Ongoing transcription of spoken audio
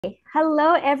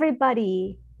Hello,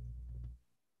 everybody.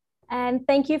 And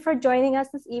thank you for joining us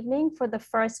this evening for the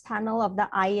first panel of the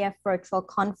IEF virtual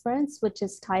conference, which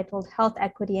is titled Health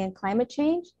Equity and Climate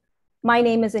Change. My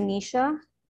name is Anisha,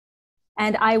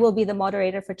 and I will be the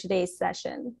moderator for today's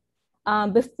session.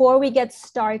 Before we get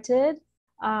started,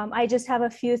 I just have a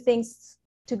few things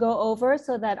to go over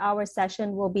so that our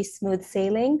session will be smooth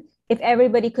sailing. If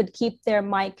everybody could keep their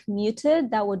mic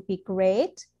muted, that would be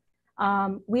great.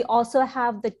 We also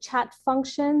have the chat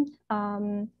function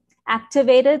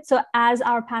activated. So as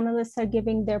our panelists are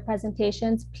giving their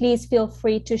presentations, please feel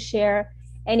free to share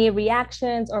any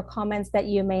reactions or comments that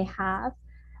you may have.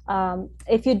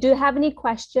 If you do have any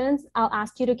questions, I'll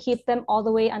ask you to keep them all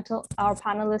the way until our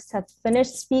panelists have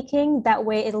finished speaking. That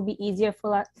way it'll be easier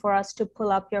for us to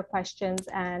pull up your questions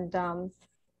and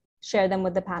share them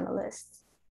with the panelists.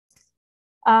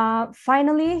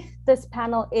 Finally, this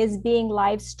panel is being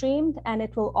live streamed and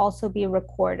it will also be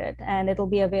recorded, and it'll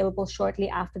be available shortly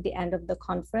after the end of the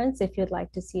conference if you'd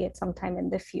like to see it sometime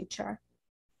in the future.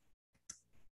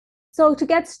 So to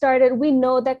get started, we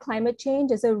know that climate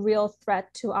change is a real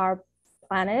threat to our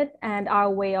planet and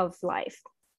our way of life.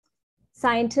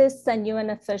 Scientists and UN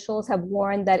officials have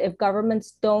warned that if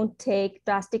governments don't take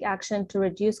drastic action to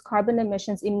reduce carbon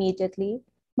emissions immediately,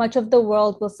 much of the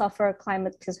world will suffer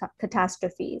climate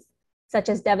catastrophes, such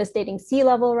as devastating sea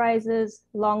level rises,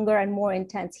 longer and more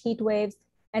intense heat waves,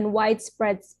 and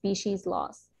widespread species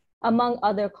loss, among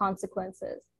other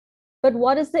consequences. But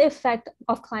what is the effect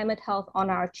of climate health on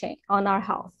our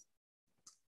health?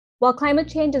 While climate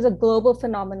change is a global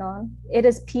phenomenon, it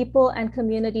is people and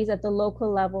communities at the local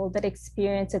level that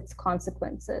experience its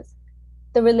consequences.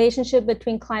 The relationship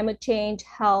between climate change,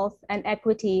 health, and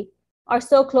equity are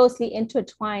so closely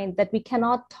intertwined that we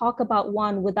cannot talk about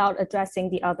one without addressing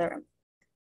the other.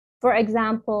 For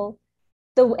example,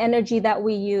 the energy that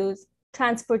we use,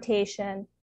 transportation,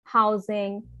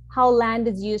 housing, how land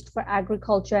is used for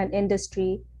agriculture and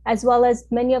industry, as well as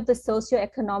many of the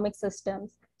socioeconomic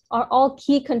systems, are all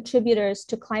key contributors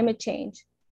to climate change,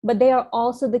 but they are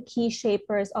also the key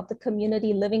shapers of the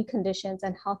community living conditions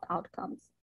and health outcomes.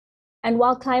 And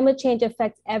while climate change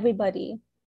affects everybody,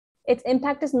 its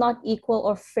impact is not equal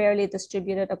or fairly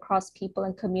distributed across people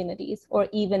and communities, or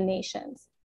even nations.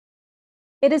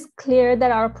 It is clear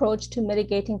that our approach to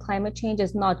mitigating climate change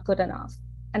is not good enough,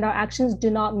 and our actions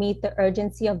do not meet the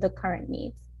urgency of the current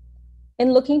needs.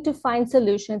 In looking to find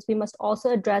solutions, we must also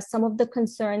address some of the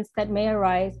concerns that may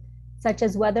arise, such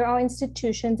as whether our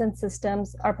institutions and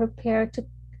systems are prepared to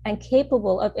and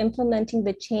capable of implementing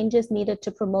the changes needed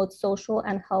to promote social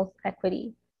and health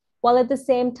equity, while at the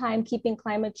same time keeping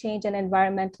climate change and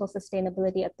environmental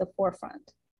sustainability at the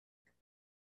forefront.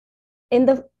 In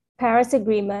the Paris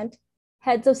Agreement,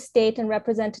 heads of state and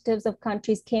representatives of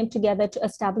countries came together to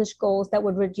establish goals that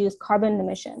would reduce carbon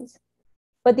emissions.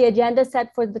 But the agenda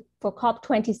set for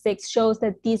COP26 shows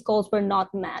that these goals were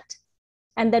not met,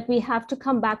 and that we have to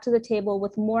come back to the table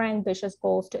with more ambitious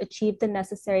goals to achieve the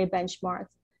necessary benchmarks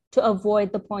to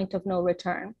avoid the point of no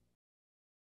return.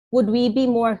 Would we be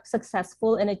more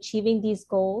successful in achieving these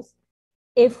goals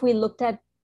if we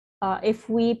if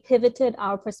we pivoted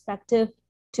our perspective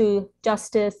to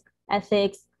justice,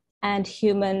 ethics, and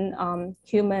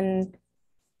human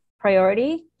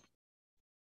priority?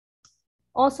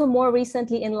 Also, more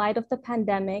recently, in light of the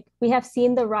pandemic, we have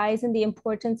seen the rise in the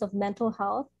importance of mental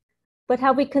health, but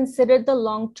have we considered the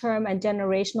long-term and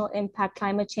generational impact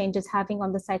climate change is having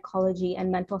on the psychology and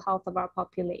mental health of our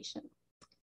population?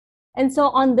 And so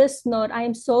on this note, I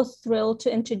am so thrilled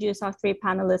to introduce our three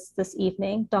panelists this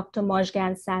evening, Dr.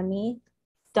 Mojgan Sami,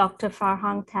 Dr.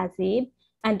 Farhang Tahzib,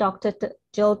 and Dr.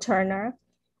 Jill Turner.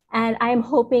 And I'm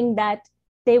hoping that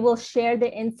they will share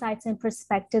their insights and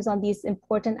perspectives on these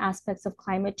important aspects of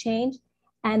climate change,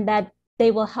 and that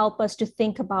they will help us to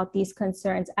think about these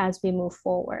concerns as we move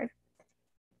forward.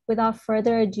 Without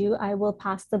further ado, I will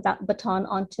pass the baton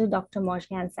on to Dr.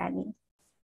 Mojgan Sami.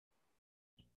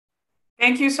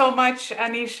 Thank you so much,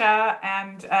 Anisha,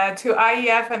 and to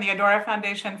IEF and the Adora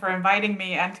Foundation for inviting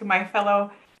me, and to my fellow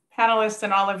panelists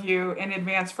and all of you in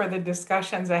advance for the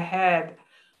discussions ahead.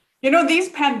 You know, these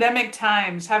pandemic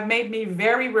times have made me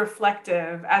very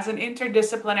reflective as an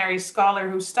interdisciplinary scholar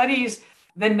who studies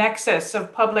the nexus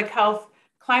of public health,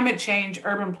 climate change,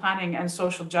 urban planning, and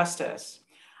social justice.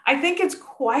 I think it's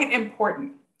quite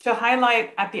important to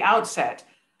highlight at the outset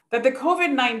that the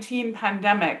COVID-19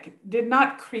 pandemic did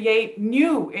not create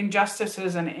new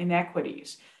injustices and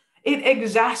inequities. It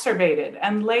exacerbated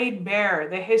and laid bare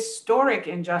the historic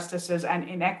injustices and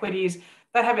inequities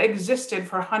that have existed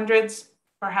for hundreds,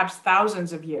 perhaps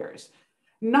thousands of years.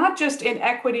 not just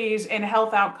inequities in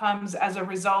health outcomes as a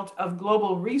result of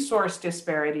global resource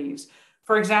disparities,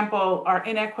 for example, our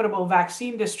inequitable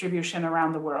vaccine distribution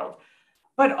around the world,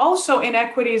 but also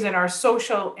inequities in our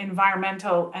social,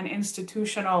 environmental, and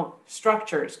institutional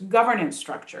structures, governance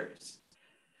structures.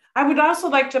 I would also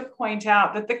like to point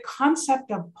out that the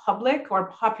concept of public or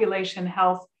population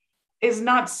health is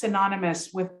not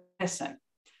synonymous with medicine.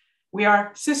 We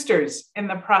are sisters in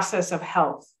the process of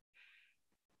health.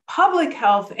 Public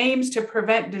health aims to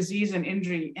prevent disease and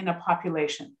injury in a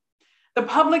population. The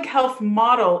public health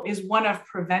model is one of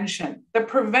prevention, the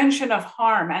prevention of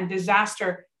harm and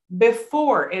disaster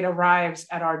before it arrives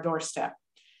at our doorstep.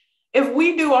 If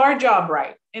we do our job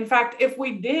right, in fact, if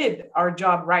we did our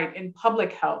job right in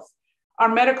public health, our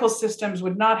medical systems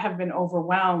would not have been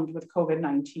overwhelmed with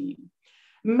COVID-19.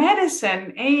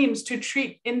 Medicine aims to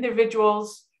treat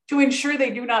individuals to ensure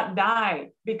they do not die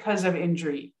because of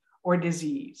injury or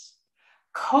disease.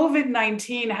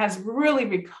 COVID-19 has really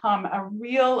become a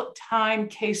real-time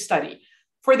case study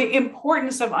for the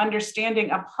importance of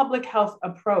understanding a public health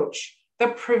approach, the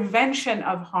prevention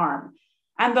of harm,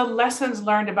 and the lessons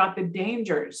learned about the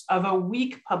dangers of a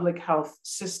weak public health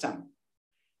system,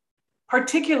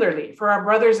 particularly for our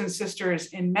brothers and sisters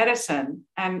in medicine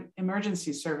and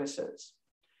emergency services.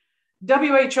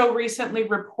 WHO recently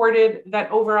reported that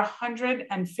over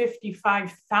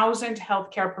 155,000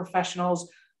 healthcare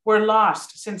professionals were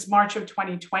lost since March of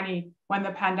 2020, when the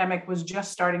pandemic was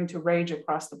just starting to rage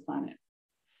across the planet.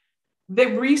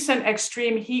 The recent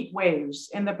extreme heat waves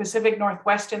in the Pacific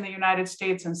Northwest in the United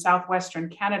States and Southwestern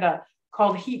Canada,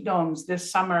 called heat domes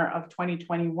this summer of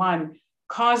 2021,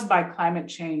 caused by climate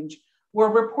change,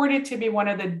 were reported to be one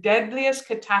of the deadliest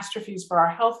catastrophes for our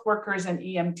health workers and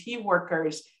EMT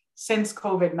workers since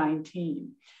COVID-19.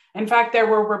 In fact, there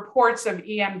were reports of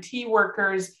EMT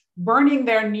workers burning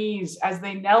their knees as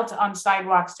they knelt on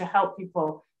sidewalks to help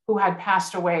people who had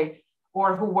passed away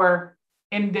or who were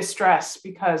in distress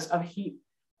because of heat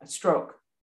stroke.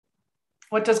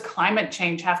 What does climate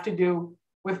change have to do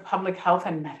with public health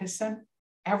and medicine?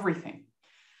 Everything.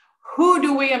 Who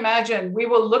do we imagine we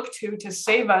will look to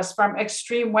save us from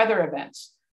extreme weather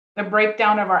events, the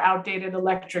breakdown of our outdated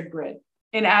electric grid,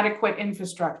 inadequate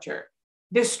infrastructure,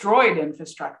 destroyed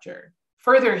infrastructure,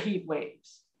 further heat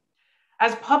waves?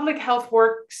 As public health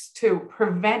works to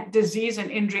prevent disease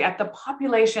and injury at the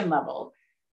population level,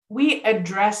 we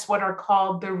address what are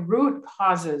called the root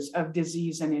causes of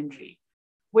disease and injury,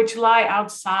 which lie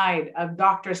outside of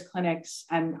doctors' clinics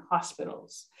and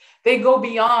hospitals. They go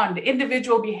beyond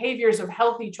individual behaviors of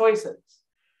healthy choices.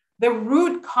 The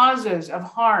root causes of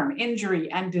harm,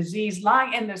 injury, and disease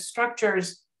lie in the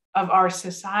structures of our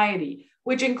society,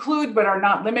 which include but are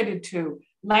not limited to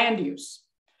land use,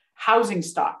 housing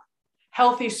stock,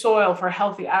 healthy soil for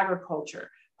healthy agriculture,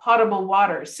 potable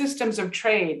water, systems of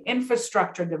trade,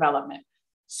 infrastructure development,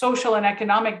 social and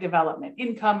economic development,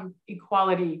 income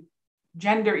equality,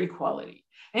 gender equality.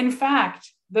 In fact,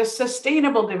 the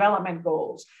Sustainable Development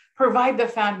Goals provide the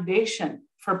foundation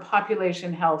for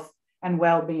population health and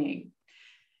well-being.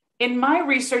 In my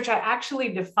research, I actually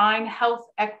define health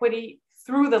equity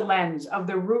through the lens of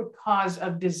the root cause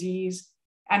of disease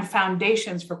and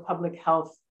foundations for public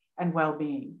health and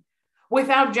well-being.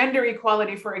 Without gender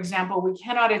equality, for example, we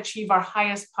cannot achieve our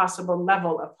highest possible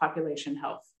level of population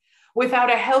health. Without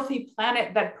a healthy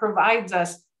planet that provides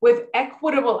us with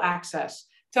equitable access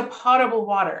to potable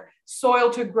water, soil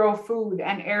to grow food,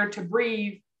 and air to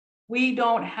breathe, we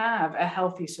don't have a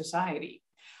healthy society.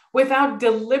 Without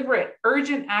deliberate,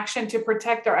 urgent action to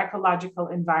protect our ecological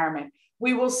environment,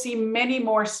 we will see many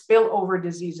more spillover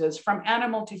diseases from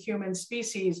animal to human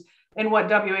species in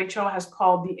what WHO has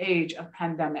called the age of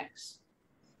pandemics.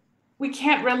 We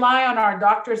can't rely on our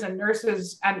doctors and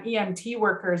nurses and EMT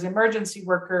workers, emergency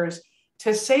workers,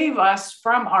 to save us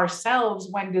from ourselves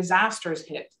when disasters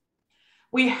hit.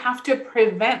 We have to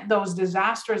prevent those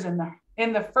disasters in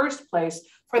the first place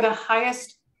for the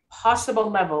highest possible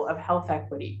level of health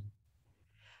equity.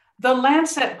 The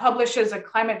Lancet publishes a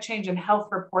climate change and health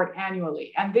report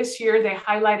annually, and this year they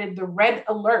highlighted the red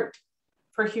alert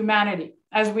for humanity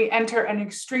as we enter an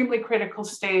extremely critical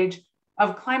stage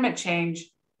of climate change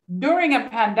during a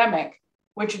pandemic,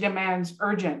 which demands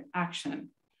urgent action.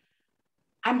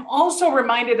 I'm also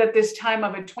reminded at this time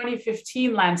of a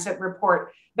 2015 Lancet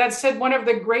report that said one of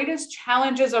the greatest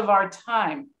challenges of our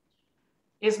time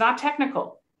is not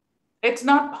technical, it's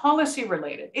not policy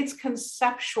related, it's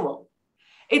conceptual.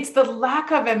 It's the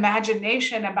lack of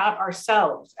imagination about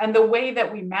ourselves and the way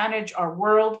that we manage our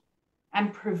world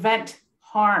and prevent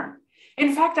harm.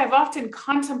 In fact, I've often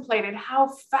contemplated how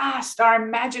fast our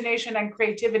imagination and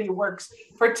creativity works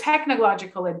for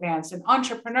technological advance and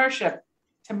entrepreneurship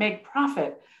to make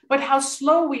profit, but how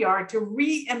slow we are to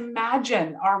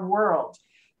reimagine our world,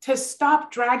 to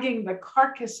stop dragging the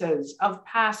carcasses of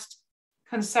past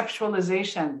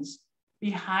conceptualizations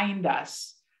behind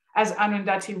us, as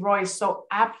Arundhati Roy so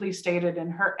aptly stated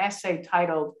in her essay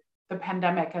titled "The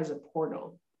Pandemic as a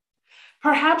Portal."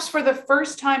 Perhaps for the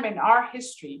first time in our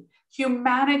history,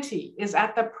 humanity is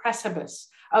at the precipice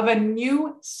of a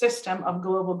new system of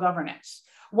global governance,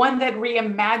 one that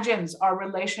reimagines our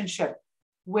relationship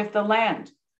with the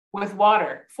land, with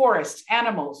water, forests,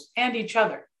 animals, and each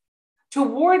other,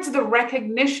 towards the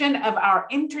recognition of our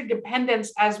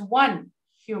interdependence as one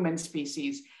human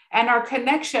species and our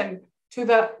connection to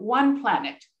the one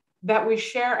planet that we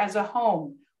share as a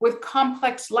home with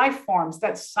complex life forms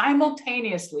that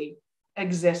simultaneously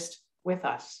exist with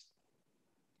us.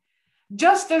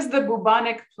 Just as the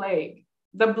bubonic plague,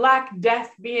 the Black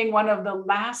Death being one of the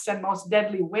last and most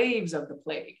deadly waves of the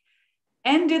plague,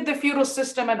 ended the feudal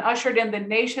system and ushered in the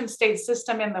nation state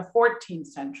system in the 14th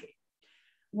century,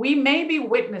 we may be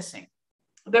witnessing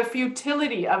the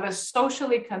futility of a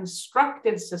socially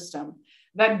constructed system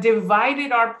that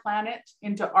divided our planet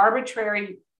into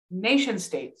arbitrary nation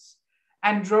states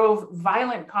and drove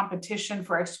violent competition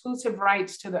for exclusive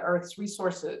rights to the Earth's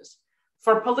resources,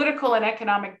 for political and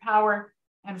economic power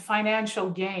and financial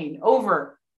gain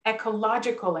over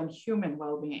ecological and human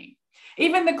well-being.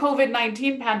 Even the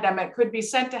COVID-19 pandemic could be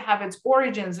said to have its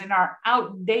origins in our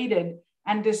outdated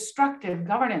and destructive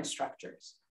governance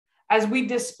structures, as we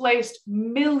displaced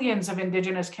millions of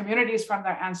indigenous communities from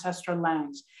their ancestral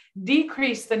lands,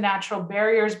 decreased the natural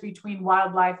barriers between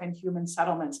wildlife and human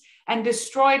settlements, and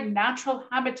destroyed natural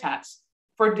habitats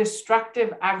for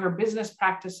destructive agribusiness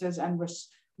practices and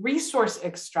resource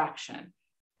extraction.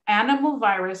 Animal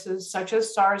viruses such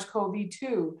as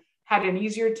SARS-CoV-2 had an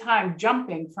easier time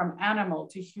jumping from animal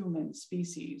to human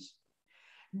species.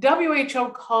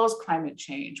 WHO calls climate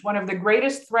change one of the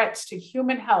greatest threats to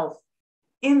human health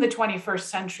in the 21st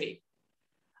century.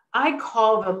 I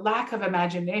call the lack of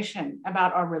imagination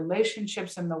about our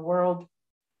relationships in the world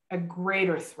a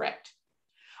greater threat.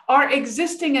 Our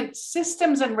existing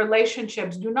systems and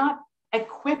relationships do not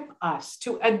equip us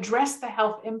to address the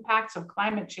health impacts of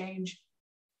climate change,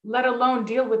 let alone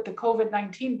deal with the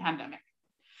COVID-19 pandemic.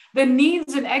 The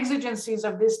needs and exigencies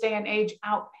of this day and age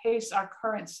outpace our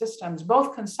current systems,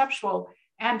 both conceptual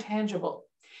and tangible.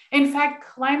 In fact,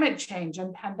 climate change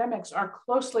and pandemics are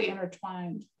closely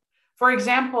intertwined. For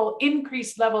example,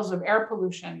 increased levels of air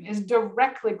pollution is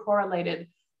directly correlated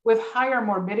with higher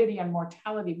morbidity and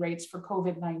mortality rates for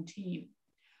COVID-19.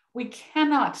 We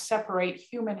cannot separate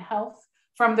human health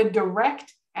from the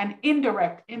direct and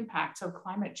indirect impacts of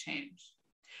climate change.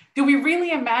 Do we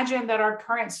really imagine that our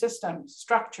current systems,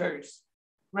 structures,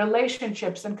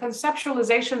 relationships, and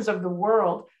conceptualizations of the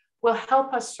world will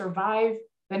help us survive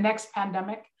the next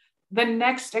pandemic, the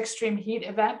next extreme heat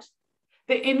event,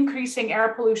 the increasing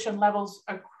air pollution levels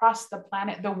across the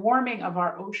planet, the warming of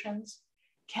our oceans?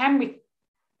 Can we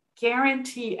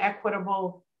guarantee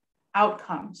equitable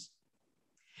outcomes?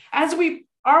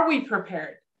 Are we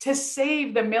prepared to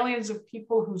save the millions of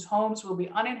people whose homes will be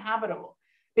uninhabitable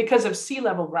because of sea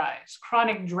level rise,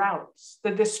 chronic droughts,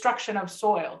 the destruction of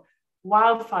soil,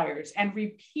 wildfires, and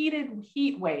repeated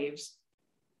heat waves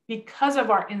because of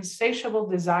our insatiable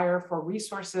desire for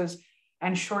resources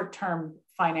and short-term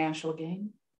financial gain?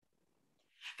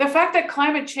 The fact that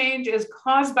climate change is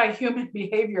caused by human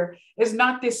behavior is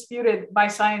not disputed by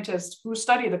scientists who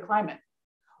study the climate.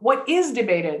 What is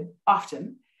debated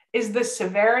often is the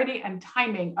severity and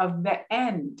timing of the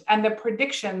end and the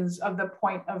predictions of the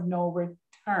point of no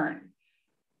return,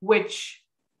 which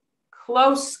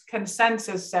close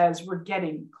consensus says we're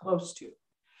getting close to.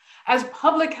 As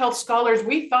public health scholars,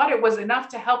 we thought it was enough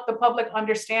to help the public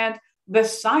understand the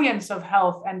science of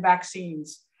health and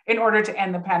vaccines in order to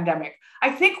end the pandemic.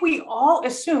 I think we all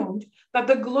assumed that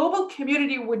the global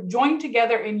community would join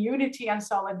together in unity and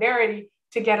solidarity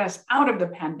to get us out of the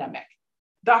pandemic.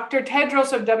 Dr.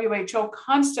 Tedros of WHO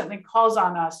constantly calls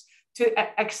on us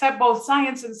to accept both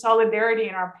science and solidarity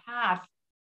in our path.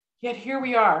 Yet here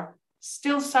we are,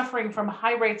 still suffering from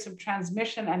high rates of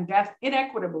transmission and death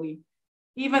inequitably,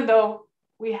 even though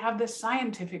we have the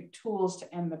scientific tools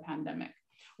to end the pandemic.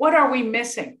 What are we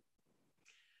missing?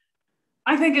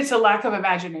 I think it's a lack of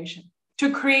imagination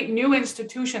to create new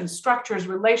institutions, structures,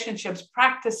 relationships,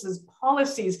 practices,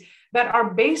 policies that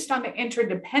are based on the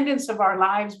interdependence of our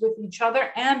lives with each other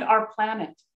and our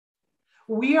planet.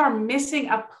 We are missing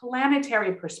a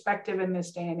planetary perspective in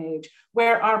this day and age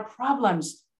where our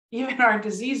problems, even our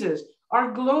diseases,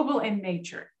 are global in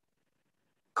nature.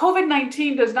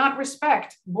 COVID-19 does not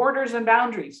respect borders and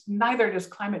boundaries, neither does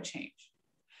climate change.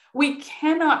 We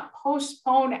cannot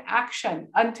postpone action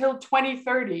until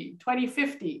 2030,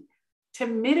 2050 to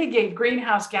mitigate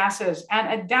greenhouse gases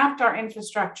and adapt our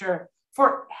infrastructure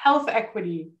for health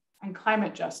equity and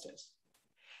climate justice.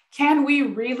 Can we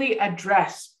really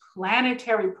address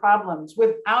planetary problems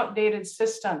with outdated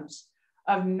systems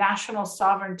of national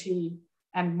sovereignty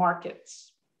and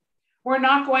markets? We're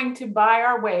not going to buy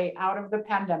our way out of the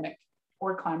pandemic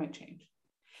or climate change.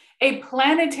 A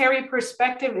planetary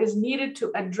perspective is needed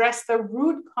to address the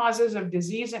root causes of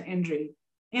disease and injury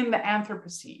in the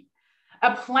Anthropocene.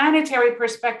 A planetary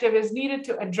perspective is needed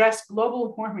to address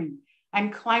global warming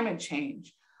and climate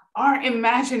change. Our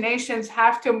imaginations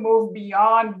have to move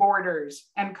beyond borders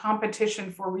and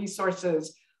competition for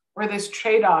resources or this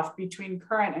trade-off between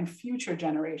current and future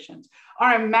generations.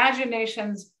 Our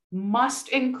imaginations must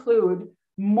include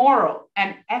moral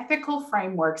and ethical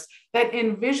frameworks that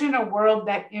envision a world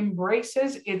that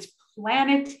embraces its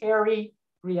planetary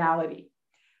reality.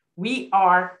 We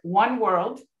are one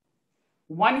world,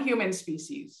 one human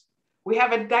species. We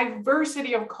have a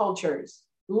diversity of cultures,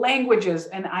 languages,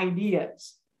 and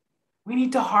ideas. We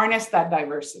need to harness that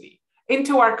diversity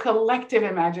into our collective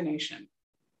imagination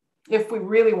if we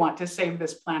really want to save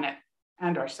this planet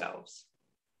and ourselves.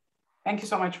 Thank you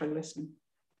so much for listening.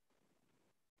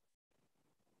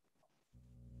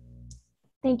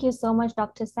 Thank you so much,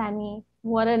 Dr. Sami.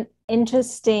 What an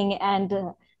interesting and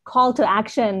call to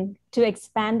action to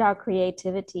expand our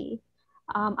creativity.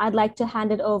 I'd like to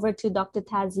hand it over to Dr.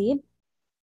 Tahzib.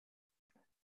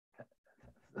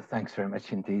 Thanks very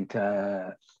much indeed.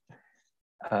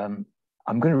 I'm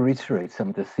going to reiterate some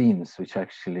of the themes which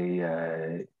actually,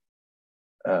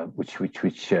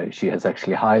 she has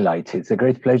actually highlighted. It's a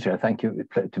great pleasure. Thank you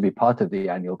to be part of the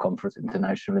annual conference,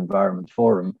 International Environment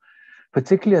Forum,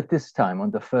 particularly at this time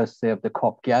on the first day of the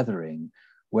COP gathering,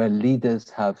 where leaders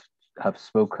have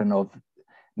spoken of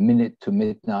minute to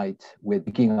midnight, we're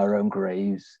digging our own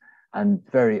graves, and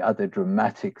very other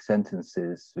dramatic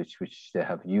sentences which they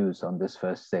have used on this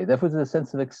first day. Therefore, there's a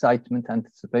sense of excitement,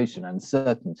 anticipation, and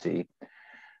certainty,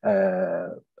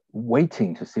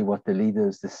 waiting to see what the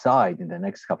leaders decide in the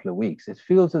next couple of weeks. It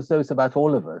feels as though it's about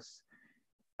all of us,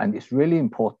 and it's really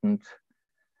important,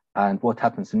 and what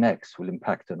happens next will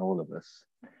impact on all of us.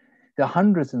 There are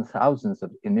hundreds and thousands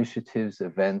of initiatives,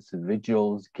 events,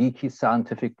 vigils, geeky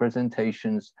scientific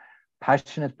presentations,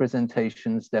 passionate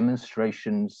presentations,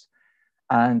 demonstrations,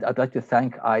 and I'd like to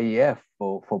thank IEF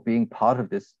for being part of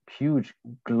this huge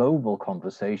global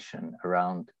conversation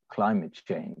around climate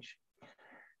change.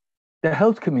 The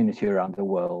health community around the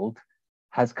world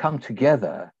has come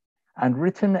together and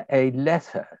written a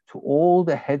letter to all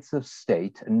the heads of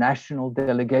state and national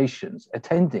delegations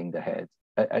attending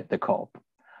at the COP,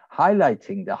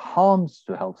 highlighting the harms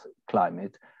to health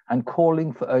climate and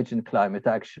calling for urgent climate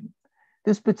action.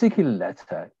 This particular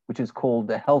letter, which is called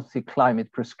the Healthy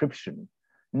Climate Prescription,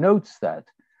 notes that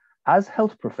as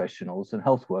health professionals and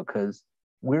health workers,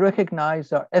 we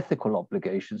recognize our ethical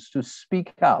obligations to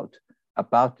speak out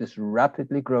about this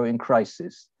rapidly growing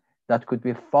crisis that could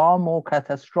be far more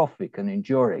catastrophic and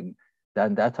enduring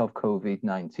than that of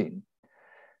COVID-19.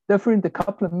 Therefore, in the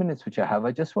couple of minutes which I have,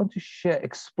 I just want to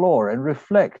explore and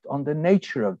reflect on the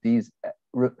nature of these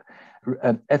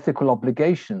ethical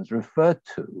obligations referred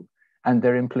to and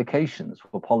their implications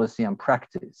for policy and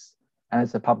practice.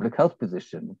 As a public health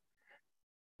position,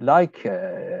 like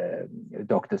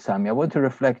Dr. Sami, I want to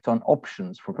reflect on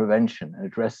options for prevention and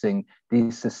addressing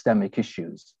these systemic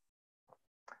issues.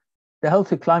 The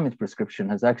Healthy Climate Prescription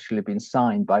has actually been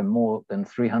signed by more than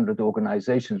 300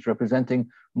 organizations representing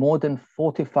more than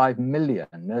 45 million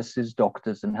nurses,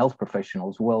 doctors, and health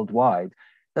professionals worldwide.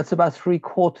 That's about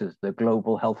 3/4 of the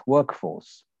global health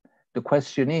workforce. The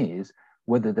question is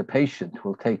whether the patient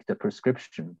will take the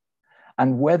prescription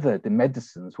and whether the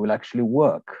medicines will actually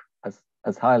work,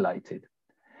 as highlighted.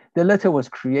 The letter was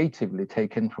creatively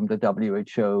taken from the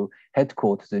WHO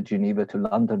headquarters in Geneva to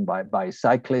London by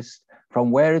cyclists,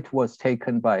 from where it was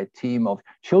taken by a team of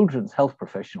children's health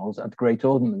professionals at Great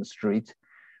Ormond Street,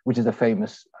 which is a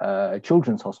famous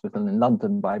children's hospital in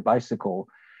London, by bicycle,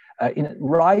 in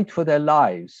Ride for Their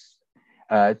Lives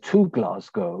to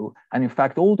Glasgow. And in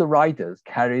fact, all the riders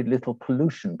carried little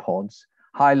pollution pods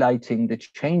highlighting the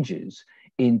changes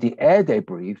in the air they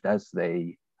breathed as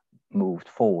they moved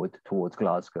forward towards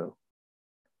Glasgow.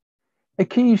 A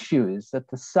key issue is that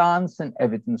the science and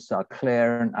evidence are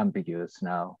clear and ambiguous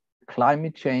now.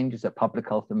 Climate change is a public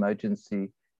health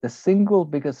emergency, the single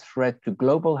biggest threat to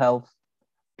global health,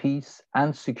 peace,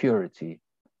 and security,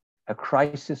 a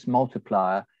crisis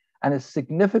multiplier, and a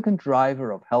significant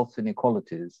driver of health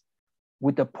inequalities,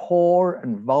 with the poor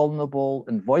and vulnerable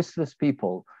and voiceless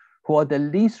people who are the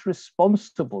least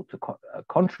responsible to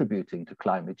contributing to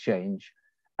climate change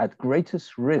at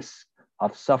greatest risk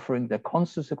of suffering the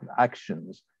consequences of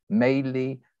actions,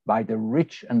 mainly by the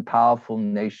rich and powerful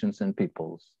nations and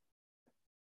peoples.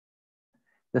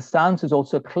 The stance is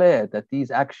also clear that these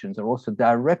actions are also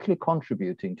directly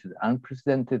contributing to the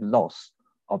unprecedented loss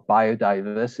of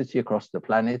biodiversity across the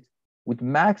planet, with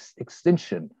mass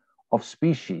extinction of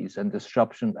species and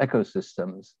disruption of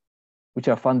ecosystems, which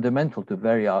are fundamental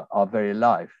to our very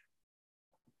life.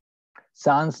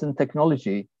 Science and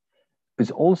technology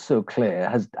is also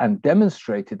clear and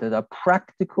demonstrated that there are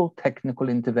practical technical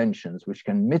interventions which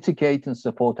can mitigate and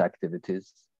support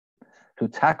activities to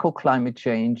tackle climate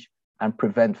change and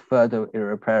prevent further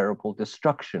irreparable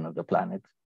destruction of the planet.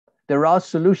 There are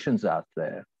solutions out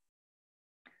there.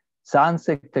 Science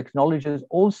and technology has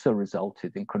also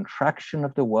resulted in contraction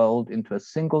of the world into a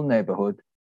single neighborhood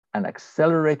and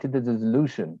accelerated the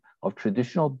dissolution of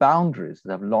traditional boundaries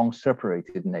that have long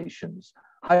separated nations,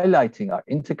 highlighting our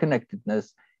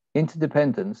interconnectedness,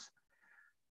 interdependence,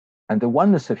 and the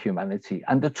oneness of humanity,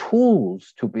 and the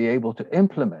tools to be able to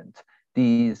implement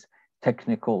these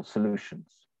technical solutions.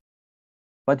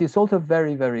 But it's also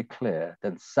very, very clear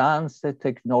that science and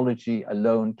technology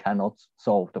alone cannot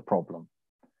solve the problem.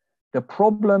 The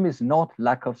problem is not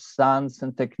lack of science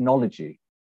and technology,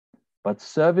 but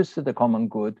service to the common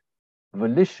good,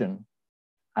 volition,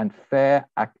 and fair,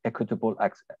 equitable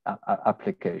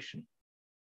application.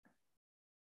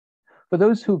 For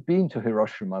those who've been to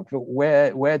Hiroshima,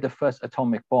 where the first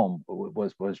atomic bomb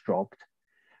was dropped,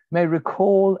 may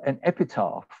recall an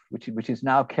epitaph, which is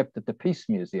now kept at the Peace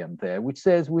Museum there, which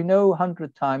says, "We know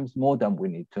 100 times more than we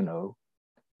need to know.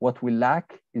 What we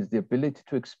lack is the ability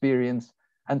to experience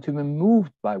and to be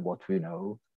moved by what we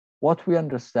know, what we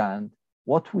understand,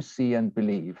 what we see and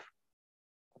believe."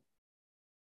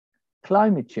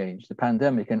 Climate change, the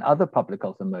pandemic, and other public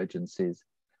health emergencies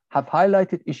have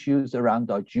highlighted issues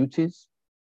around our duties,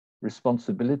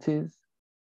 responsibilities,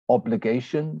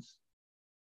 obligations,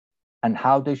 and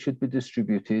how they should be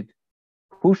distributed,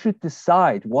 who should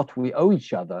decide what we owe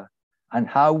each other, and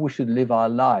how we should live our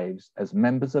lives as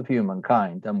members of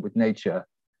humankind and with nature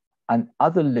and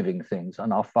other living things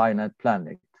on our finite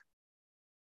planet.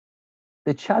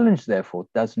 The challenge, therefore,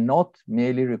 does not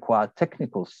merely require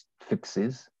technical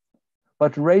fixes,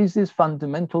 but raises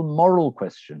fundamental moral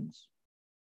questions.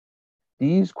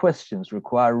 These questions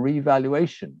require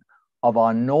reevaluation of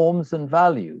our norms and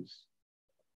values.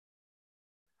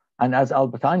 And as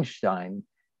Albert Einstein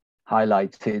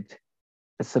highlighted,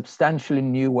 a substantially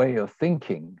new way of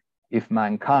thinking if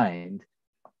mankind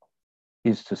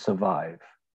is to survive.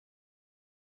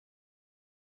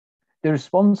 The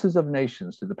responses of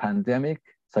nations to the pandemic,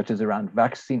 such as around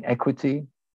vaccine equity,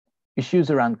 issues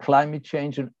around climate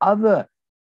change, and other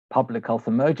public health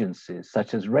emergencies,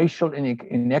 such as racial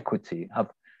inequity,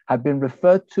 have been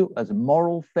referred to as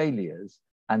moral failures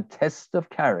and tests of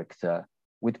character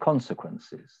with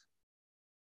consequences.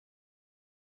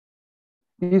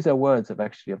 These are words of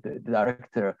the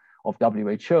director of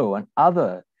WHO and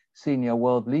other senior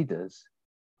world leaders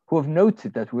who have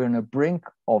noted that we're on the brink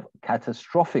of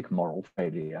catastrophic moral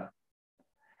failure.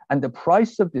 And the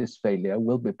price of this failure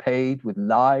will be paid with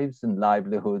lives and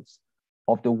livelihoods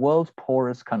of the world's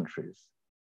poorest countries.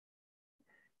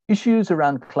 Issues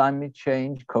around climate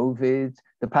change, COVID,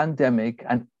 the pandemic,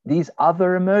 and these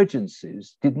other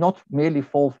emergencies did not merely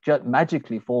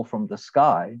magically fall from the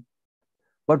sky,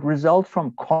 but result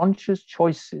from conscious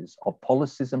choices of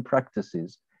policies and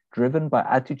practices driven by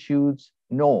attitudes,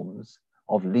 norms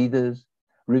of leaders,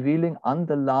 revealing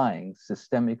underlying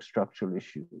systemic structural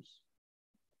issues.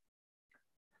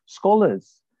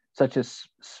 Scholars such as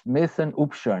Smith and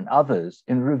Upshur and others,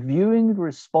 in reviewing the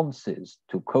responses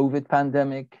to COVID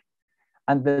pandemic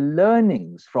and the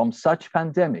learnings from such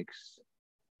pandemics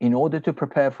in order to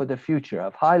prepare for the future,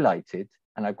 have highlighted,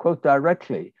 and I quote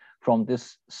directly from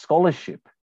this scholarship,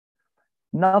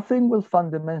 "Nothing will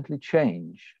fundamentally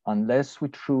change unless we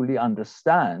truly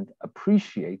understand,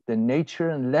 appreciate the nature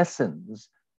and lessons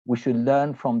we should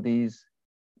learn from these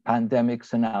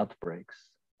pandemics and outbreaks.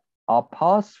 Our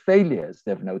past failures,"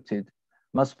 they've noted,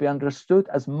 "must be understood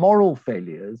as moral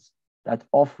failures that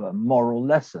offer moral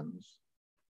lessons.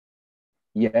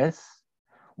 Yes,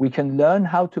 we can learn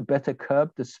how to better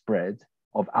curb the spread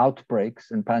of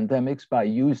outbreaks and pandemics by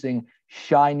using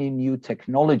shiny new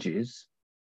technologies,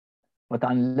 but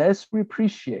unless we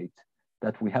appreciate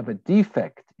that we have a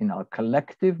defect in our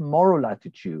collective moral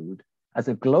attitude as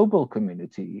a global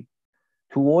community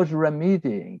towards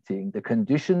remediating the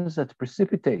conditions that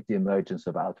precipitate the emergence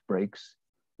of outbreaks,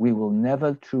 we will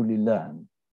never truly learn.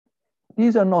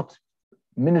 These are not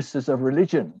ministers of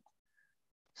religion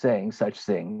saying such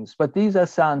things, but these are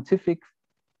scientific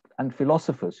and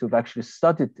philosophers who've actually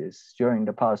studied this during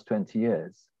the past 20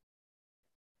 years.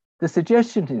 The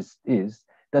suggestion is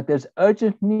that there's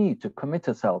urgent need to commit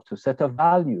ourselves to a set of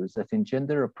values that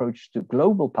engender approach to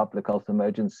global public health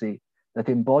emergency that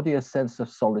embody a sense of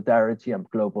solidarity and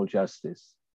global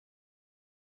justice.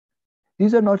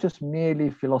 These are not just merely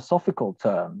philosophical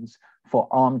terms for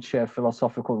armchair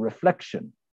philosophical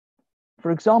reflection.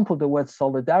 For example, the word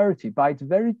solidarity, by its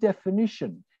very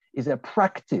definition, is a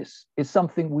practice, is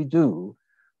something we do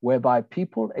whereby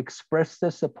people express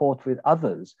their support with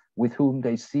others with whom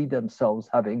they see themselves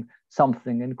having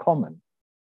something in common.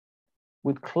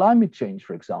 With climate change,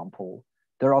 for example,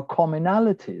 there are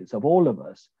commonalities of all of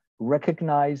us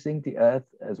recognizing the Earth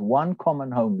as one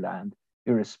common homeland,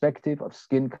 irrespective of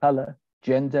skin color,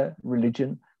 gender,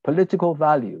 religion, political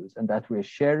values, and that we're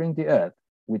sharing the Earth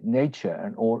with nature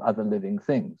and all other living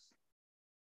things.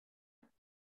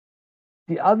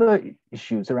 The other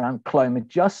issues around climate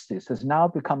justice has now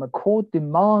become a core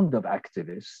demand of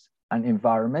activists, and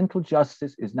environmental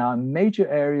justice is now a major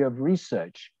area of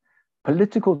research,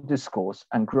 political discourse,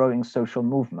 and growing social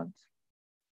movement.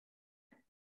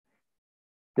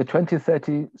 The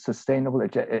 2030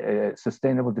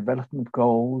 Sustainable Development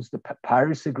Goals, the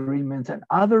Paris Agreement, and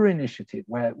other initiatives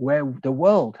where the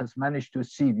world has managed to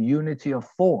achieve unity of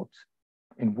thought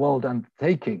in world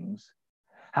undertakings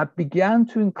have begun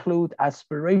to include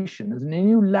aspiration as a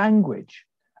new language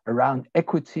around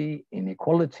equity,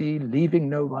 inequality, leaving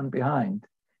no one behind,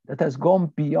 that has gone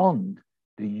beyond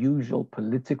the usual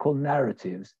political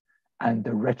narratives and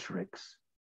the rhetorics.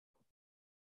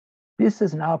 This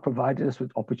has now provided us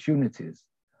with opportunities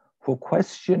for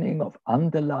questioning of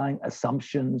underlying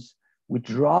assumptions which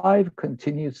drive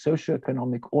continued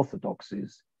socioeconomic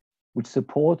orthodoxies, which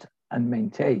support and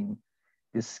maintain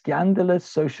the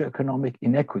scandalous socioeconomic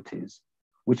inequities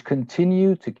which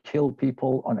continue to kill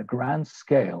people on a grand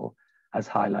scale, as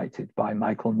highlighted by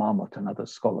Michael Marmot and other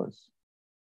scholars.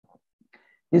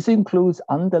 This includes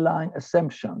underlying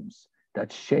assumptions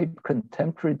that shape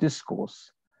contemporary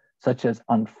discourse, such as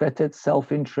unfettered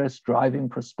self-interest driving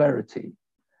prosperity,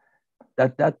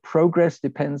 that progress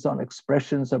depends on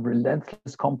expressions of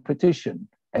relentless competition,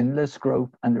 endless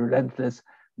growth, and relentless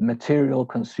material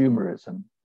consumerism.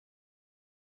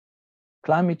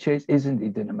 Climate change is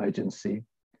indeed an emergency.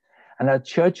 And as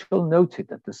Churchill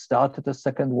noted at the start of the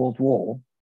Second World War,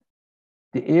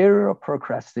 the era of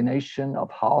procrastination,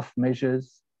 of half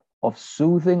measures, of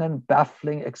soothing and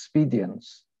baffling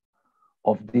expedients,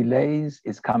 of delays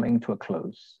is coming to a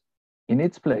close. In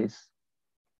its place,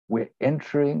 we're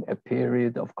entering a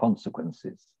period of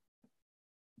consequences.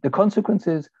 The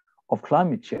consequences of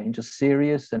climate change are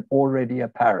serious and already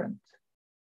apparent.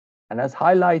 And as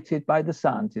highlighted by the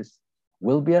scientists,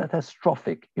 will be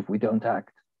catastrophic if we don't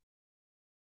act.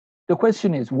 The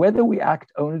question is whether we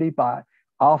act only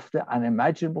after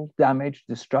unimaginable damage,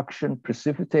 destruction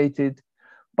precipitated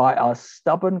by our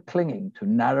stubborn clinging to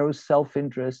narrow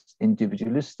self-interest,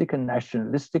 individualistic and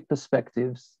nationalistic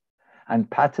perspectives and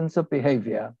patterns of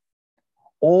behavior,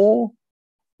 or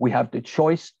we have the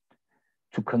choice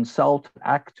to consult,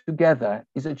 act together,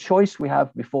 is a choice we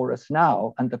have before us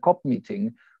now, and the COP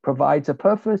meeting provides a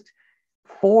perfect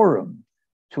forum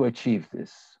to achieve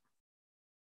this.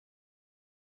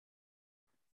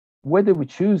 Whether we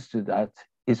choose to that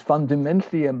is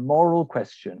fundamentally a moral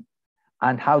question,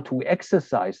 and how to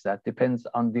exercise that depends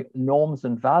on the norms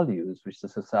and values which the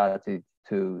society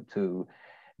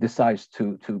decides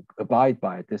to abide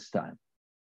by at this time.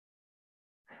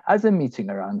 As a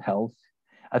meeting around health,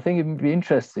 I think it would be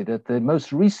interested at the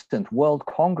most recent World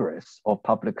Congress of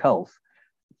Public Health,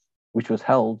 which was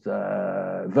held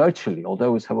virtually, although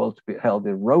it was held to be held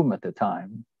in Rome at the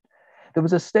time. There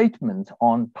was a statement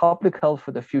on public health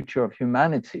for the future of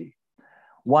humanity,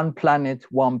 one planet,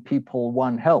 one people,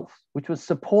 one health, which was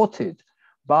supported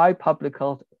by public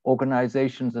health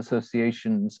organizations,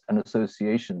 associations, and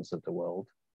associations of the world.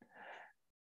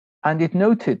 And it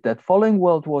noted that following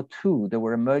World War II, there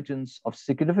were emergence of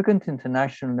significant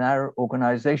international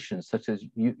organizations such as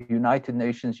United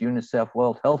Nations, UNICEF,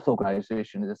 World Health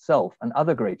Organization itself, and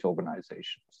other great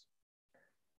organizations.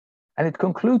 And it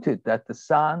concluded that the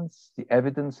science, the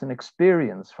evidence and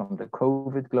experience from the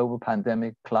COVID global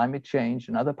pandemic, climate change,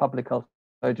 and other public health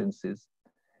emergencies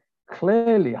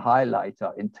clearly highlight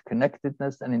our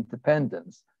interconnectedness and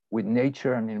interdependence with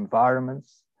nature and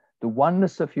environments, the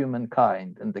oneness of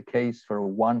humankind, and the case for a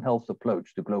One Health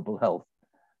approach to global health,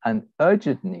 and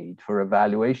urgent need for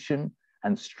evaluation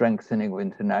and strengthening of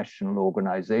international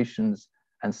organizations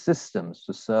and systems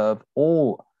to serve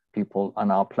all people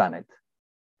on our planet.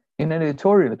 In an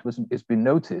editorial, it's been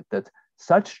noted that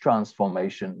such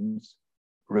transformations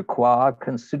require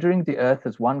considering the Earth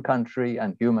as one country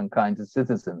and humankind as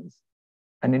citizens,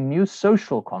 and a new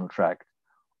social contract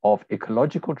of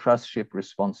ecological trustship,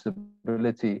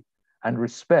 responsibility, and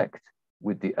respect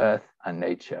with the Earth and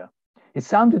nature. It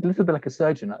sounded a little bit like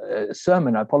a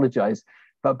sermon, I apologize,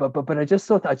 but I just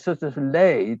thought I'd sort of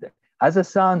laid, as a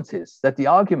scientist, that the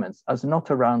arguments are not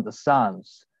around the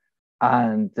science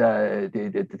and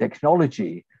the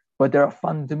technology, but there are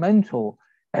fundamental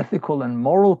ethical and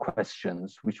moral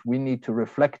questions which we need to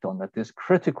reflect on at this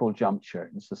critical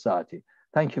juncture in society.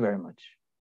 Thank you very much.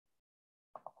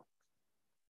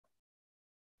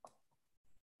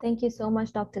 Thank you so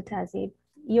much, Dr. Tahzib.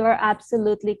 You are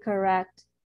absolutely correct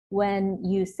when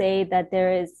you say that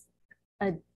there is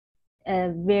a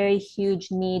very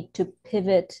huge need to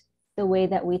pivot the way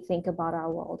that we think about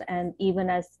our world. And even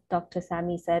as Dr.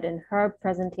 Sami said in her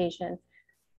presentation,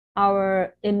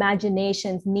 our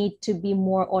imaginations need to be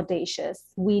more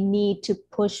audacious. We need to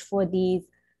push for these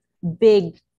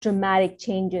big dramatic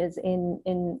changes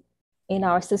in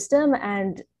our system.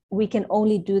 And we can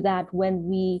only do that when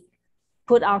we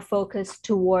put our focus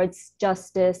towards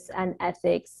justice and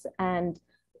ethics and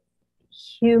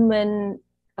human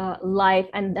life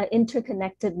and the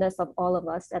interconnectedness of all of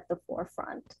us at the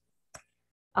forefront.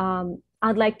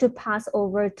 I'd like to pass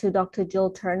over to Dr. Jill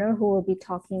Turner, who will be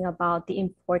talking about the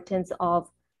importance of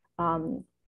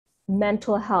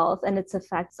mental health and its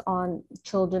effects on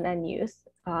children and youth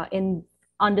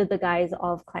under the guise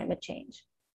of climate change.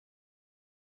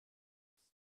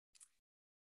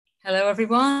 Hello,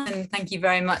 everyone, and thank you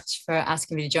very much for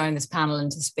asking me to join this panel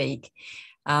and to speak.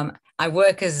 I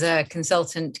work as a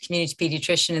consultant community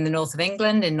paediatrician in the north of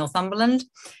England, in Northumberland.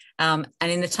 And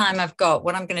in the time I've got,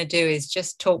 what I'm going to do is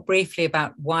just talk briefly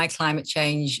about why climate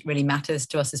change really matters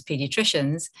to us as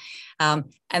paediatricians, and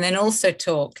then also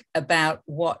talk about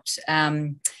what,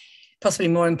 possibly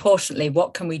more importantly,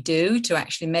 what can we do to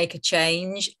actually make a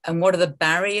change, and what are the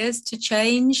barriers to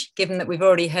change, given that we've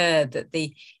already heard that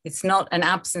it's not an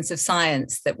absence of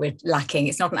science that we're lacking,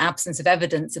 it's not an absence of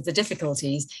evidence of the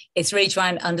difficulties, it's really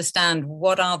trying to understand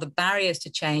what are the barriers to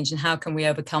change and how can we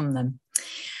overcome them.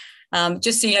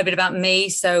 Just so you know a bit about me,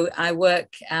 so I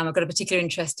work, I've got a particular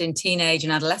interest in teenage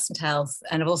and adolescent health,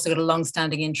 and I've also got a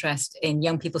long-standing interest in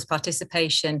young people's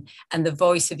participation and the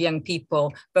voice of young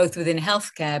people, both within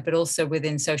healthcare, but also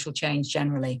within social change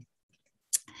generally.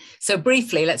 So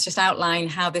briefly, let's just outline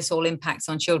how this all impacts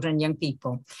on children and young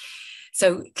people.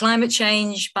 So climate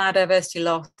change, biodiversity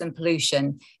loss, and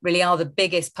pollution really are the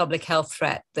biggest public health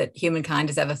threat that humankind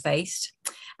has ever faced.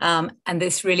 And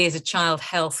this really is a child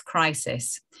health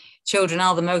crisis. Children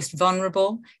are the most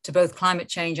vulnerable to both climate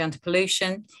change and to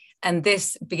pollution, and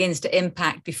this begins to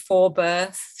impact before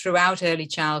birth, throughout early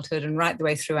childhood, and right the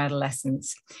way through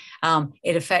adolescence.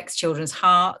 It affects children's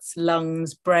hearts,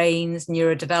 lungs, brains,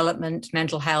 neurodevelopment,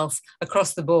 mental health,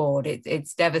 across the board.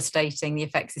 It's devastating, the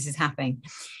effects this is having.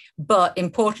 But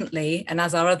importantly, and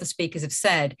as our other speakers have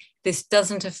said, this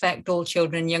doesn't affect all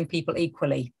children and young people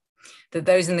equally. That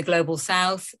those in the global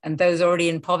south and those already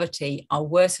in poverty are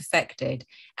worse affected,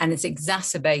 and it's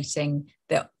exacerbating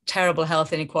the terrible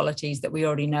health inequalities that we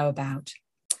already know about.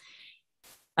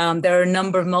 There are a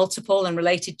number of multiple and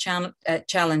related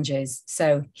challenges.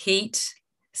 So heat,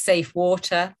 safe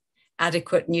water,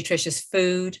 adequate nutritious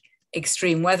food,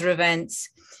 extreme weather events,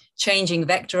 changing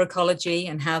vector ecology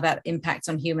and how that impacts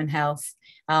on human health,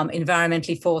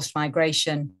 environmentally forced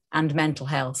migration, and mental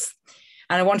health.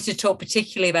 And I wanted to talk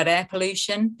particularly about air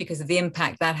pollution because of the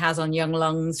impact that has on young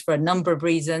lungs for a number of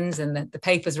reasons. And the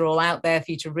papers are all out there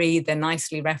for you to read. They're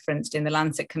nicely referenced in the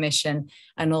Lancet Commission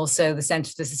and also the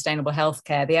Centre for Sustainable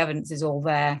Healthcare. The evidence is all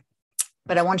there.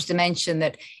 But I wanted to mention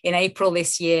that in April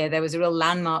this year, there was a real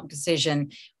landmark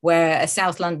decision where a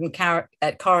South London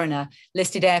coroner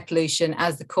listed air pollution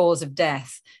as the cause of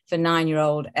death for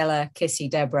 9-year-old Ella Kissy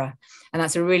Deborah. And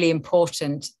that's a really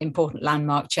important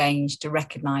landmark change to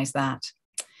recognise that.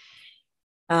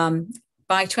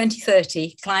 By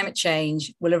 2030, climate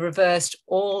change will have reversed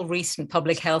all recent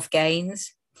public health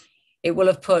gains. It will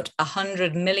have put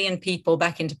 100 million people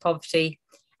back into poverty,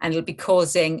 and it'll be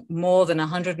causing more than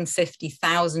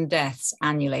 150,000 deaths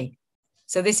annually.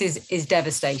 So this is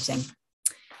devastating.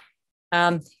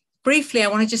 Briefly, I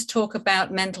want to just talk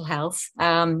about mental health.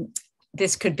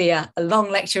 This could be a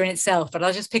long lecture in itself, but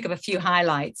I'll just pick up a few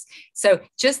highlights. So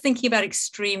just thinking about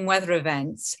extreme weather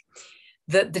events,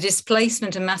 that the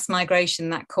displacement and mass migration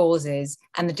that causes,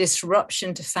 and the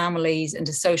disruption to families and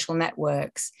to social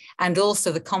networks, and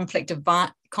also the conflict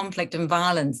and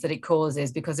violence that it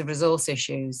causes because of resource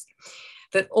issues,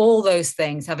 that all those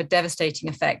things have a devastating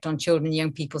effect on children and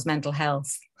young people's mental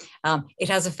health. It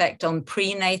has effect on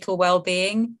prenatal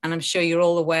well-being, and I'm sure you're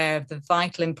all aware of the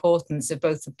vital importance of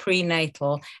both the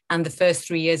prenatal and the first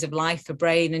 3 years of life for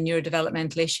brain and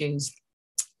neurodevelopmental issues.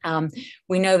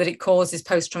 We know that it causes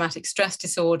post-traumatic stress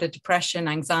disorder, depression,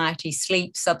 anxiety,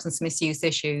 sleep, substance misuse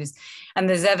issues. And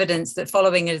there's evidence that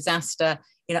following a disaster,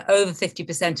 over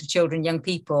 50% of children and young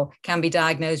people can be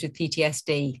diagnosed with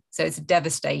PTSD. So it's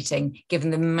devastating given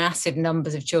the massive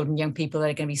numbers of children and young people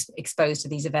that are going to be exposed to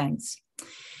these events.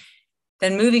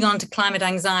 Then moving on to climate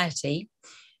anxiety.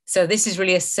 So this is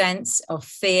really a sense of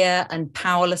fear and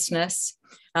powerlessness,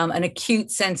 an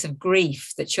acute sense of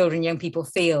grief that children and young people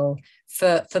feel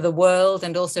for the world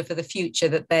and also for the future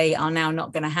that they are now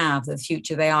not going to have, the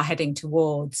future they are heading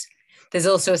towards. There's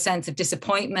also a sense of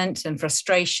disappointment and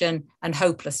frustration and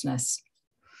hopelessness.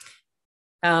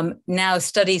 Now,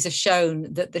 studies have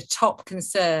shown that the top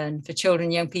concern for children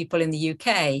and young people in the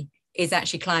UK is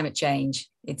actually climate change.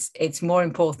 It's more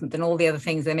important than all the other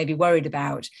things they may be worried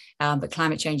about, but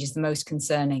climate change is the most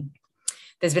concerning.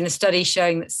 There's been a study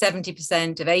showing that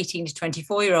 70% of 18 to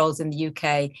 24-year-olds in the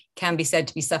UK can be said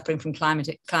to be suffering from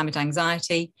climate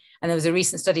anxiety. And there was a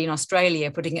recent study in Australia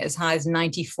putting it as high as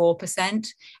 94%,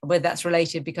 whether that's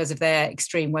related because of their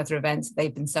extreme weather events that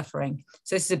they've been suffering.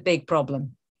 So this is a big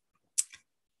problem.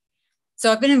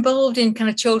 So I've been involved in kind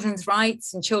of children's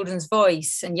rights and children's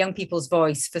voice and young people's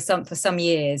voice for some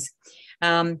years.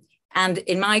 And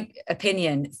in my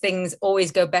opinion, things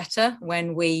always go better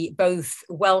when we both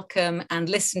welcome and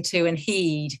listen to and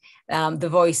heed the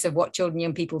voice of what children and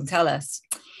young people tell us.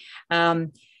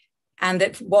 And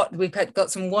that we've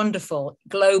got some wonderful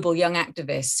global young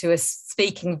activists who are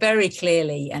speaking very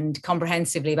clearly and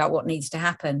comprehensively about what needs to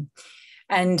happen.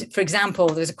 And for example,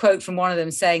 there's a quote from one of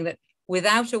them saying that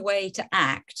without a way to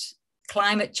act,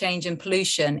 climate change and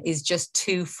pollution is just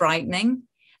too frightening.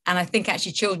 And I think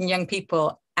actually children and young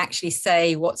people actually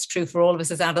say what's true for all of us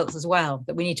as adults as well,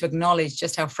 that we need to acknowledge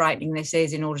just how frightening this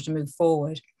is in order to move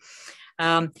forward.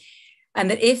 And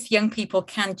that if young people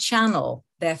can channel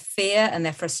their fear and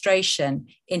their frustration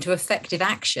into effective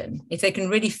action, if they can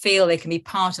really feel they can be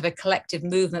part of a collective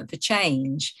movement for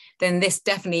change, then this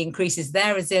definitely increases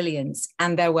their resilience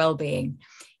and their well-being.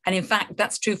 And in fact,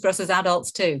 that's true for us as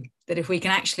adults too, that if we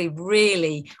can actually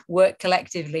really work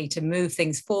collectively to move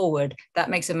things forward, that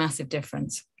makes a massive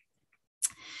difference.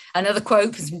 Another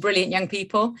quote from some brilliant young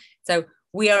people. So,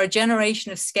 we are a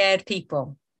generation of scared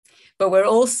people, but we're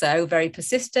also very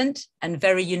persistent and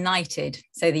very united,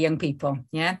 say the young people,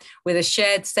 with a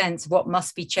shared sense of what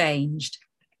must be changed.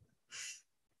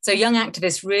 So young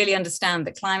activists really understand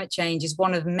that climate change is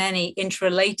one of many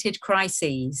interrelated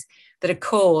crises that are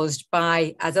caused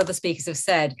by, as other speakers have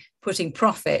said, putting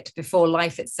profit before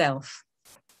life itself.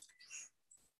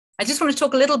 I just want to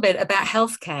talk a little bit about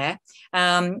healthcare,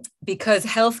 because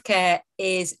healthcare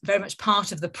is very much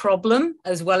part of the problem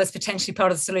as well as potentially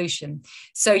part of the solution.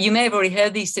 So you may have already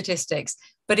heard these statistics,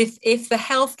 but if the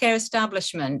healthcare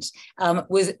establishment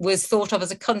was thought of as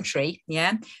a country,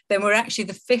 then we're actually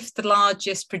the 5th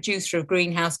largest producer of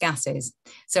greenhouse gases.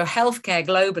 So healthcare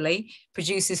globally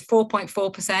produces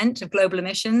 4.4% of global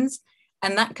emissions,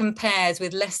 and that compares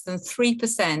with less than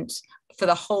 3% for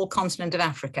the whole continent of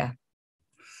Africa.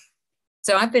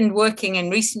 So I've been working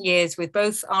in recent years with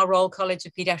both our Royal College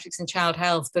of Paediatrics and Child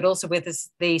Health, but also with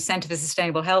the Centre for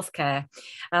Sustainable Healthcare,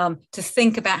 to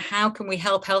think about how can we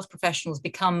help health professionals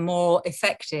become more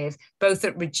effective, both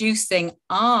at reducing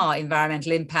our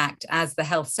environmental impact as the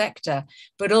health sector,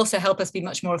 but also help us be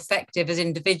much more effective as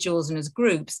individuals and as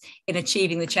groups in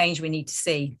achieving the change we need to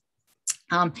see.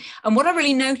 And what I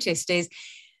really noticed is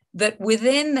that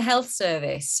within the health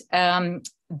service,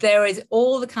 there is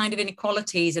all the kind of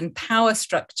inequalities and power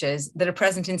structures that are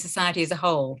present in society as a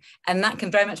whole, and that can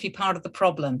very much be part of the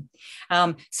problem.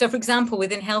 So, for example,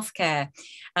 within healthcare,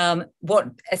 what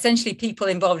essentially people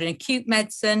involved in acute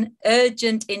medicine,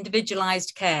 urgent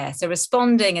individualized care, so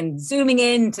responding and zooming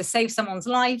in to save someone's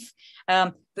life,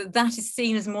 that is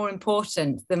seen as more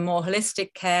important than more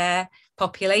holistic care,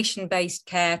 population-based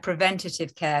care,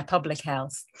 preventative care, public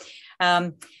health.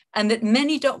 And that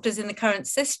many doctors in the current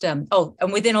system,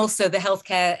 and within also the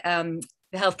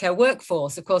healthcare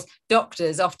workforce, of course,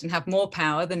 doctors often have more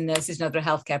power than nurses and other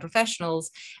healthcare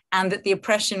professionals, and that the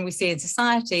oppression we see in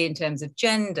society in terms of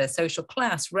gender, social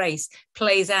class, race,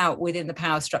 plays out within the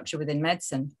power structure within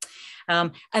medicine.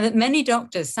 And that many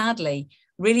doctors, sadly,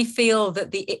 really feel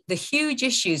that the huge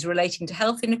issues relating to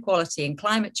health inequality and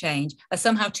climate change are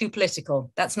somehow too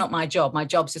political. That's not my job. My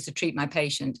job is just to treat my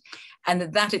patient. And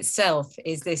that itself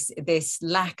is this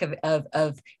lack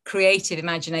of creative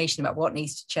imagination about what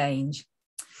needs to change.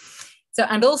 So,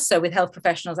 and also with health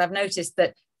professionals, I've noticed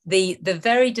that the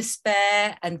very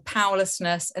despair and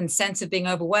powerlessness and sense of being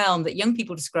overwhelmed that young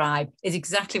people describe is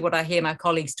exactly what I hear my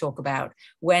colleagues talk about.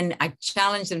 When I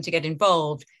challenge them to get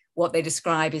involved, what they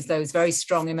describe is those very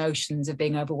strong emotions of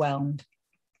being overwhelmed.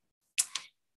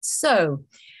 So,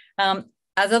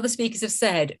 as other speakers have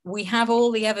said, we have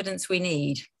all the evidence we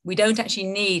need. We don't actually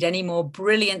need any more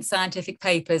brilliant scientific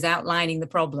papers outlining the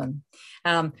problem.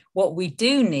 What we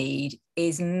do need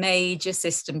is major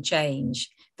system change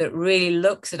that really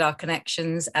looks at our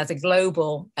connections as a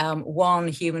global one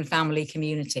human family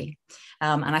community.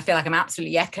 And I feel like I'm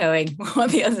absolutely echoing what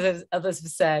the others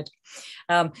have said.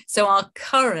 So our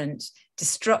current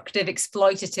destructive,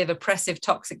 exploitative, oppressive,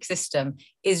 toxic system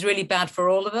is really bad for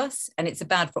all of us, and it's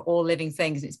bad for all living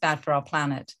things, and it's bad for our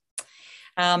planet.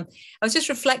 I was just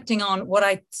reflecting on what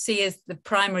I see as the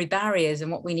primary barriers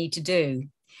and what we need to do.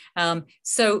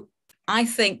 So I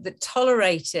think that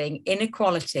tolerating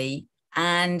inequality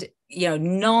and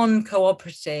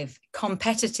non-cooperative,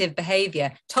 competitive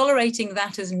behavior, tolerating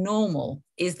that as normal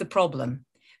is the problem.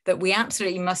 That we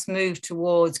absolutely must move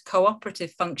towards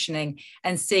cooperative functioning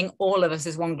and seeing all of us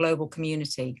as one global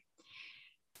community.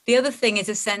 The other thing is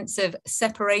a sense of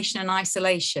separation and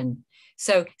isolation.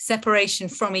 So separation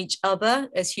from each other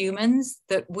as humans,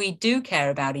 that we do care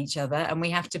about each other and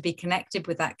we have to be connected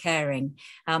with that caring,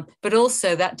 but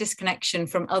also that disconnection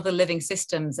from other living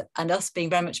systems and us being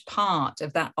very much part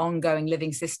of that ongoing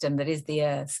living system that is the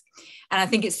Earth. And I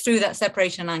think it's through that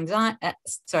separation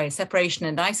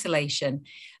and isolation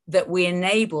that we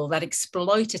enable that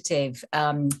exploitative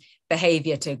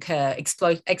behavior to occur,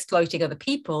 exploiting other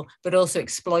people, but also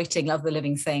exploiting other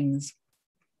living things.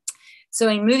 So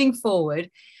in moving forward,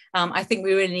 I think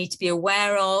we really need to be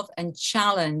aware of and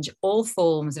challenge all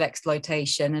forms of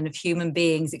exploitation and of human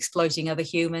beings exploiting other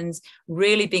humans,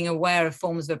 really being aware of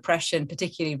forms of oppression,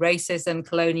 particularly racism,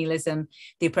 colonialism,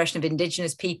 the oppression of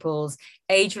indigenous peoples,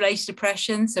 age-related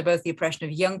oppression, so both the oppression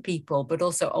of young people, but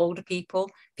also older people,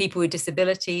 people with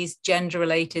disabilities,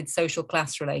 gender-related, social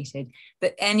class-related,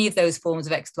 that any of those forms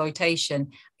of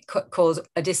exploitation cause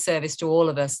a disservice to all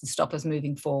of us and stop us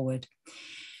moving forward.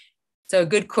 So a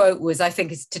good quote was, I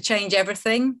think, is to change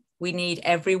everything, we need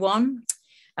everyone,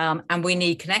 and we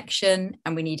need connection,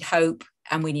 and we need hope,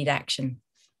 and we need action.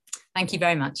 Thank you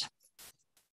very much.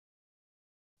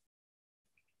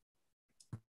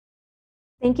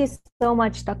 Thank you so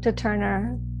much, Dr.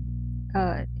 Turner.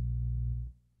 I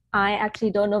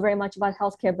actually don't know very much about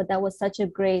healthcare, but that was such a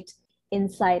great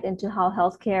insight into how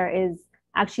healthcare is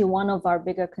actually one of our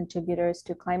bigger contributors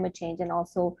to climate change, and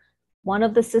also one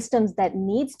of the systems that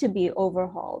needs to be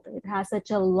overhauled. It has such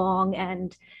a long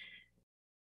and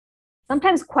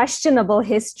sometimes questionable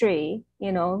history,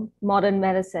 modern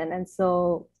medicine. And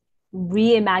so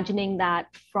reimagining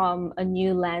that from a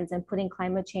new lens and putting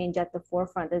climate change at the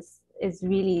forefront is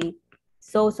really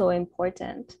so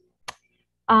important.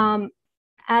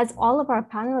 As all of our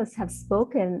panelists have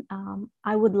spoken,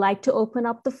 I would like to open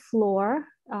up the floor.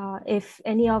 If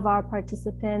any of our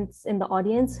participants in the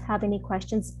audience have any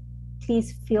questions,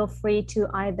 please feel free to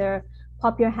either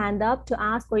pop your hand up to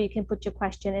ask, or you can put your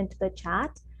question into the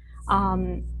chat.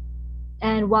 And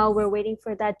while we're waiting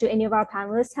for that, do any of our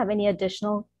panelists have any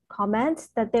additional comments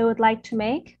that they would like to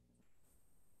make?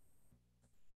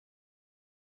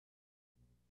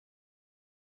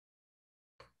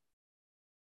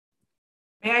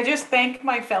 May I just thank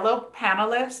my fellow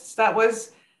panelists? That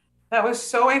was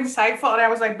so insightful. And I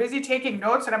was like busy taking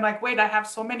notes, and I'm like, wait, I have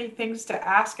so many things to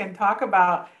ask and talk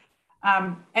about.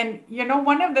 And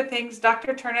one of the things,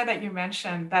 Dr. Turner, that you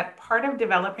mentioned, that part of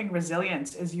developing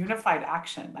resilience is unified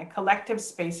action, like collective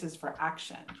spaces for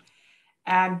action.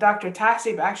 And Dr.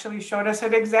 Tahzib actually showed us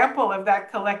an example of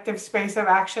that collective space of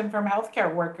action from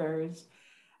healthcare workers.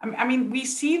 I mean, we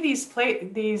see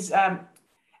these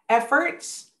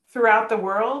efforts throughout the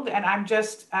world, and I'm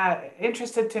just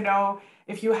interested to know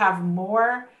if you have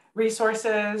more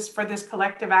resources for this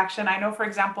collective action. I know, for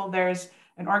example, there's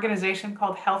an organization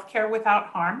called Healthcare Without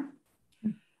Harm.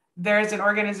 There's an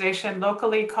organization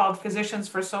locally called Physicians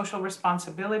for Social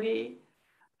Responsibility.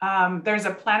 There's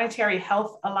a Planetary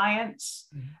Health Alliance.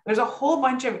 There's a whole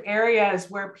bunch of areas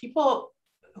where people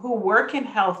who work in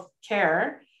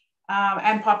healthcare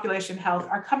and population health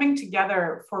are coming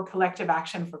together for collective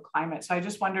action for climate. So I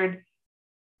just wondered,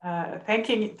 thank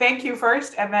you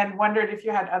first, and then wondered if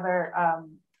you had other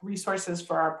resources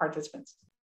for our participants.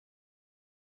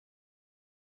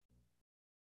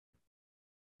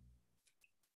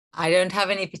 I don't have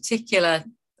any particular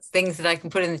things that I can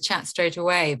put in the chat straight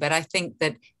away, but I think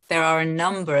that there are a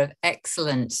number of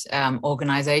excellent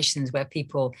organizations where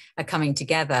people are coming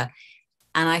together.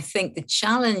 And I think the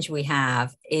challenge we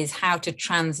have is how to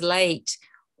translate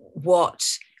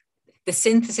what the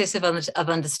synthesis of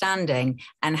understanding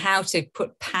and how to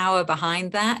put power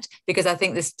behind that, because I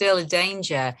think there's still a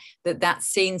danger that that's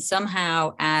seen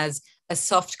somehow as a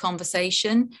soft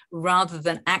conversation rather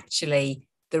than actually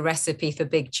the recipe for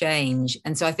big change.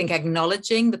 And so I think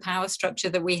acknowledging the power structure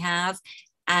that we have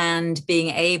and being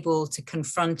able to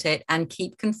confront it and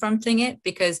keep confronting it,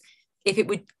 because if it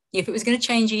was going to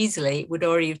change easily, it would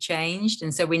already have changed.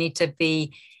 And so we need to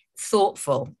be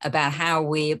thoughtful about how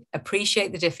we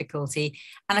appreciate the difficulty.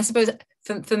 And I suppose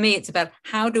for me, it's about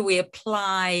how do we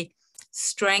apply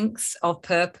strengths of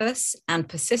purpose and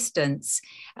persistence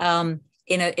in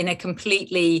a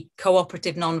completely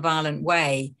cooperative, non-violent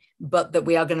way, but that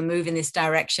we are going to move in this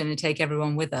direction and take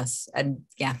everyone with us. And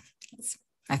yeah, that's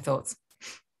my thoughts.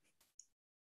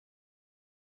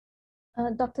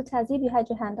 Dr. Tahzib, you had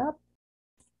your hand up.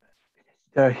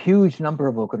 There are a huge number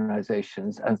of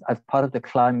organizations as part of the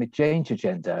climate change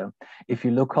agenda. If you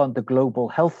look on the Global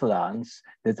Health Alliance,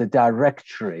 there's a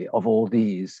directory of all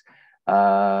these.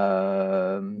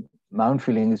 My own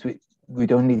feeling is we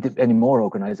don't need any more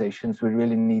organizations. We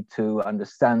really need to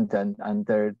understand and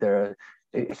there are,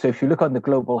 so if you look on the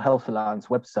Global Health Alliance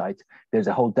website, there's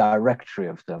a whole directory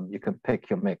of them. You can pick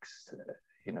your mix,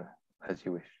 as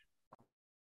you wish.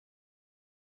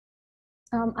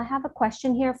 I have a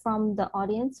question here from the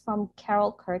audience, from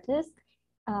Carol Curtis.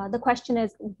 The question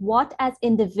is, what as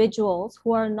individuals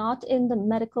who are not in the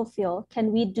medical field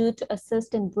can we do to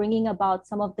assist in bringing about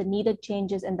some of the needed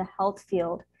changes in the health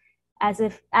field as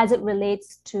it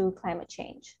relates to climate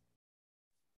change?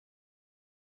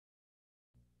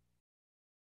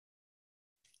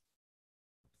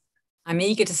 I'm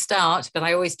eager to start, but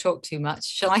I always talk too much.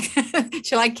 Shall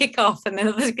I kick off and then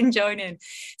others can join in?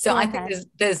 So I think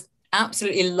there's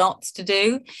absolutely lots to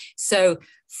do. So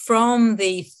from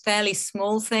the fairly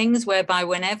small things whereby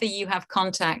whenever you have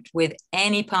contact with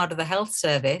any part of the health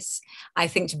service, I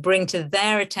think to bring to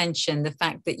their attention the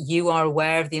fact that you are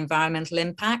aware of the environmental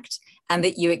impact and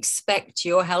that you expect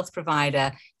your health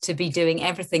provider to be doing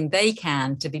everything they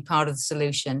can to be part of the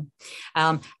solution.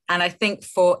 And I think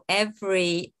for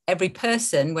every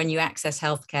person, when you access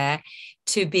healthcare,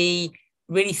 to be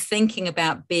really thinking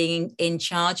about being in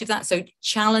charge of that. So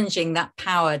challenging that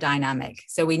power dynamic.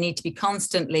 So we need to be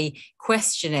constantly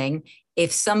questioning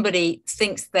if somebody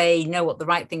thinks they know what the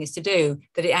right thing is to do,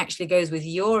 that it actually goes with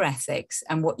your ethics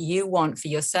and what you want for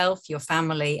yourself, your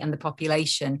family, and the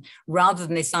population, rather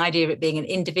than this idea of it being an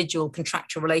individual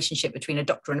contractual relationship between a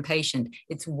doctor and a patient.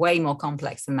 It's way more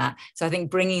complex than that. So I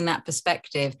think bringing that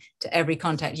perspective to every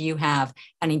contact you have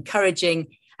and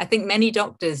encouraging, I think many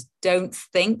doctors don't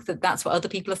think that that's what other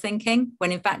people are thinking,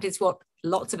 when in fact it's what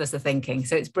lots of us are thinking.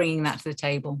 So it's bringing that to the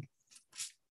table.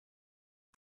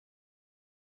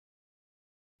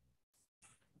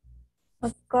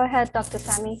 Go ahead, Dr.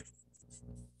 Sami.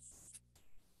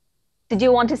 Did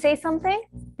you want to say something?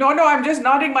 No, I'm just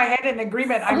nodding my head in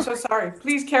agreement. I'm so sorry.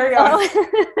 Please carry on.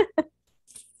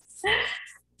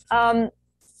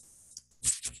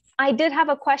 I did have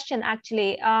a question,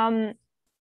 actually.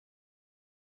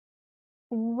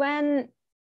 When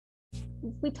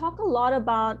we talk a lot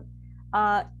about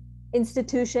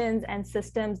institutions and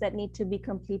systems that need to be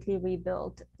completely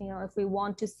rebuilt, if we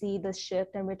want to see the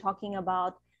shift, and we're talking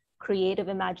about creative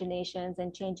imaginations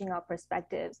and changing our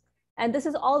perspectives. And this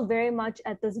is all very much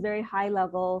at this very high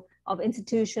level of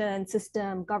institution,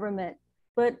 system, government,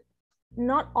 but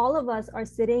not all of us are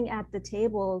sitting at the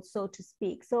table, so to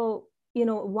speak. So,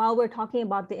 while we're talking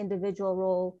about the individual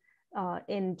role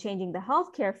in changing the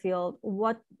healthcare field,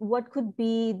 what could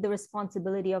be the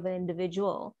responsibility of an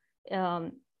individual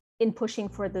in pushing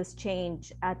for this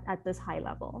change at this high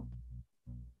level?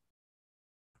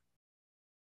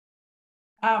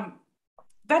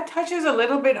 That touches a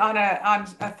little bit on a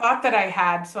thought that I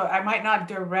had, so I might not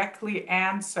directly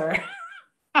answer,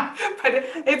 but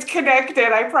it's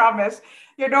connected, I promise.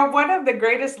 One of the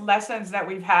greatest lessons that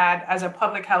we've had as a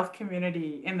public health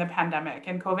community in the pandemic,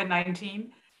 in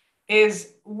COVID-19,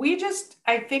 is we just,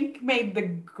 I think, made the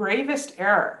gravest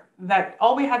error that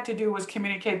all we had to do was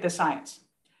communicate the science.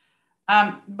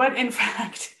 But in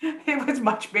fact, it was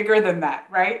much bigger than that,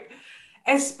 right?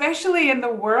 Especially in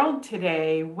the world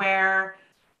today where,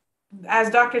 as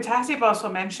Dr. Tahzib also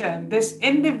mentioned, this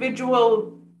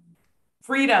individual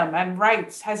freedom and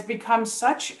rights has become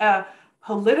such a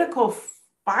political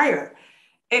fire.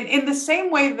 in the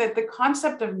same way that the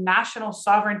concept of national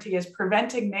sovereignty is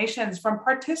preventing nations from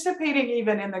participating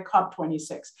even in the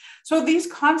COP26. So these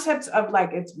concepts of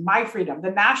like, it's my freedom,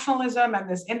 the nationalism and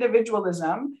this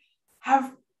individualism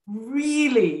have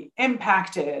really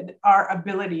impacted our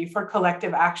ability for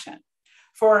collective action,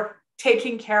 for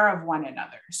taking care of one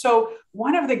another. So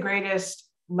one of the greatest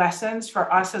lessons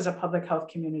for us as a public health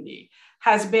community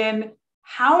has been,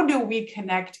 how do we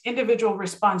connect individual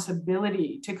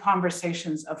responsibility to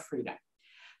conversations of freedom?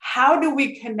 How do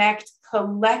we connect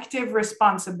collective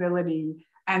responsibility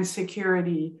and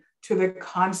security to the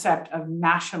concept of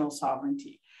national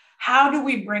sovereignty? How do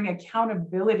we bring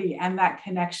accountability and that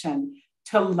connection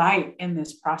to light in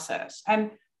this process?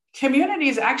 And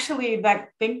communities actually that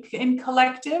think in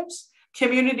collectives,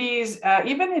 communities,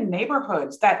 even in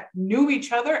neighborhoods that knew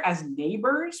each other as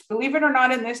neighbors. Believe it or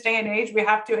not, in this day and age, we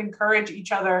have to encourage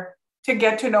each other to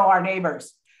get to know our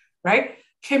neighbors, right?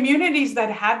 Communities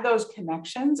that had those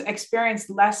connections experienced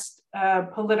less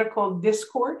political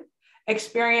discord,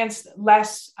 experienced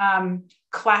less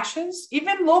clashes,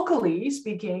 even locally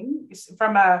speaking,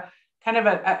 from a kind of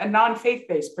a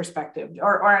non-faith-based perspective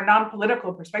or a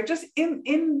non-political perspective, just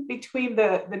in between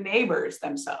the neighbors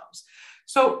themselves.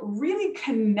 So really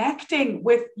connecting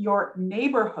with your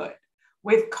neighborhood,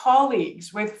 with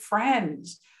colleagues, with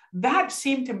friends, that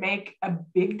seemed to make a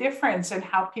big difference in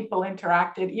how people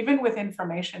interacted, even with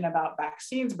information about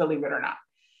vaccines, believe it or not.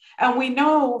 And we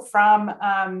know from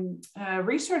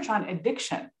research on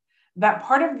addiction that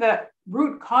part of the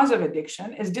root cause of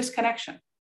addiction is disconnection.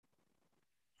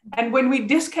 And when we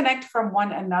disconnect from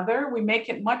one another, we make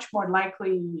it much more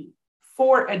likely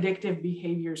for addictive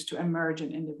behaviors to emerge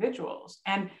in individuals.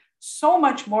 And so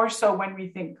much more so when we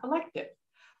think collective.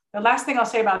 The last thing I'll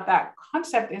say about that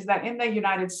concept is that in the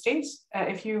United States,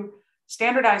 if you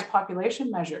standardize population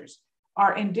measures,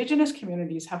 our indigenous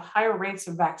communities have higher rates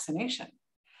of vaccination.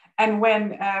 And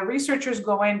when researchers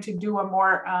go in to do a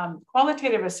more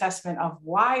qualitative assessment of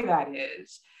why that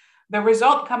is, the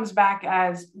result comes back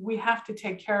as we have to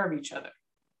take care of each other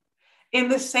in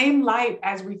the same light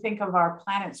as we think of our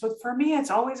planet. So for me,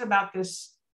 it's always about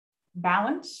this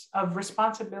balance of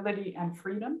responsibility and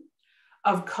freedom,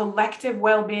 of collective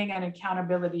well-being and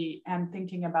accountability, and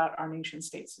thinking about our nation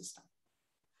state system.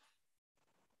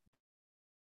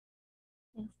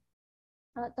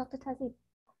 Dr.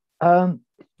 Tahzib.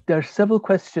 There are several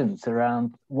questions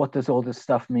around what does all this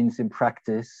stuff means in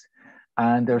practice.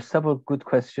 And there are several good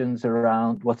questions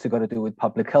around what's it got to do with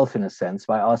public health, in a sense,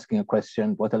 by asking a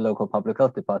question, what are local public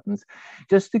health departments?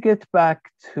 Just to get back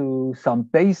to some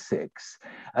basics,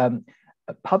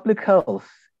 public health,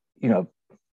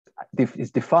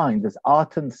 is defined as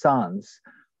art and science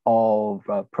of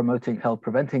promoting health,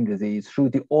 preventing disease through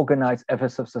the organized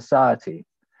efforts of society.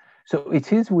 So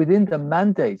it is within the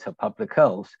mandate of public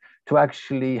health to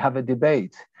actually have a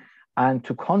debate and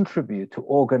to contribute to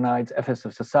organized efforts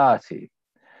of society.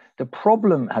 The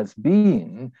problem has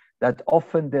been that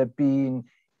often there have been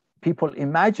people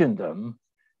imagine them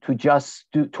to just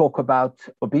talk about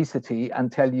obesity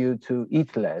and tell you to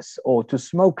eat less or to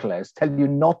smoke less, tell you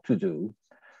not to do.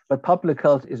 But public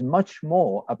health is much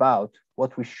more about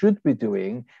what we should be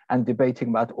doing and debating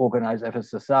about organized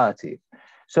efforts of society.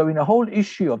 So in a whole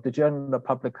issue of the Journal of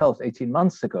Public Health 18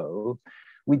 months ago,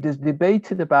 we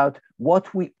debated about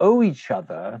what we owe each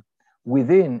other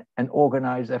within an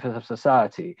organized effort of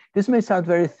society. This may sound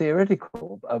very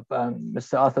theoretical.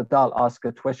 Mr. Arthur Dahl asked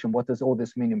a question, what does all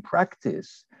this mean in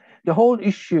practice? The whole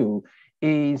issue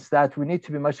is that we need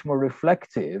to be much more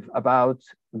reflective about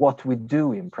what we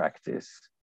do in practice.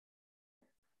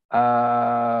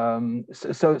 So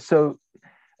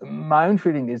my own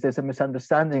feeling is there's a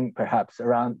misunderstanding perhaps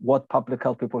around what public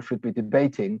health people should be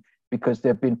debating, because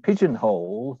they've been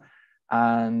pigeonholed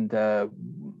and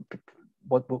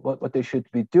what they should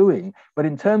be doing. But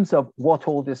in terms of what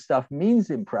all this stuff means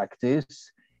in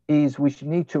practice, is we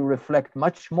need to reflect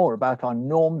much more about our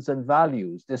norms and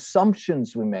values, the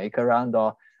assumptions we make around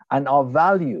our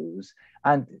values.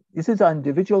 And this is our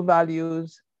individual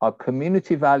values, our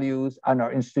community values, and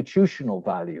our institutional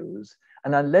values.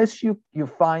 And unless you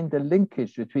find the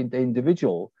linkage between the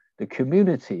individual, the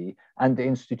community, and the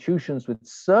institutions which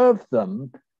serve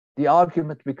them, the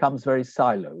argument becomes very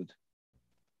siloed.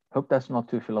 Hope that's not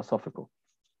too philosophical.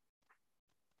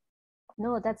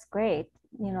 No, that's great.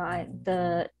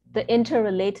 The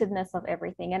interrelatedness of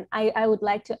everything. And I would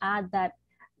like to add that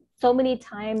so many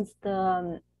times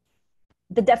the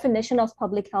definition of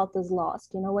public health is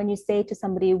lost. When you say to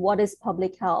somebody, what is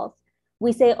public health?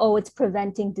 We say, oh, it's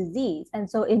preventing disease. And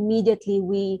so immediately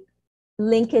we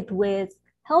link it with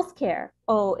healthcare.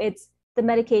 Oh, it's the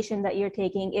medication that you're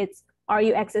taking. It's Are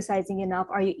you exercising enough?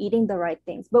 Are you eating the right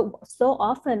things? But so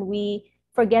often we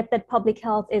forget that public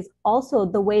health is also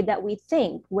the way that we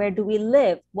think. Where do we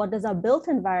live? What does our built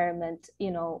environment,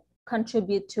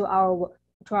 contribute to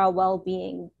our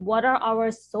well-being? What are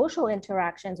our social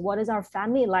interactions? What is our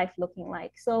family life looking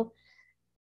like? So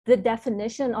the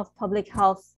definition of public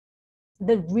health,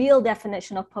 the real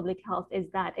definition of public health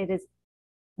is that it is,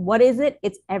 what is it?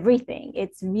 It's everything.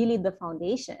 It's really the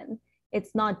foundation.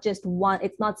 It's not just one,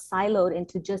 it's not siloed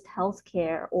into just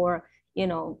healthcare or,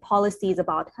 policies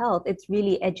about health. It's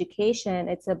really education.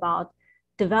 It's about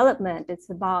development. It's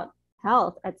about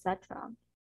health, etc.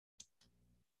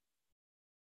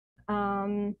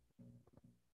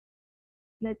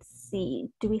 Let's see.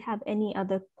 Do we have any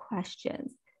other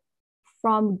questions?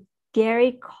 From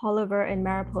Gary Colliver in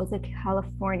Mariposa,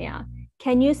 California.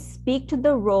 Can you speak to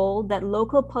the role that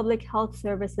local public health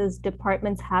services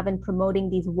departments have in promoting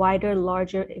these wider,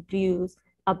 larger views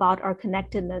about our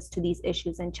connectedness to these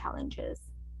issues and challenges?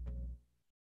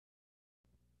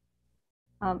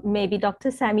 Maybe Dr.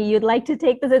 Sami, you'd like to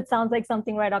take this? It sounds like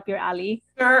something right up your alley.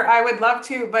 Sure, I would love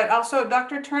to, but also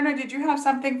Dr. Turner, did you have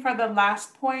something for the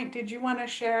last point? Did you want to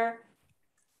share?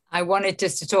 I wanted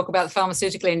just to talk about the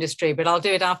pharmaceutical industry, but I'll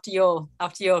do it after your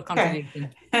contribution.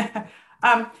 Okay.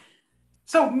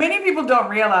 So many people don't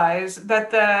realize that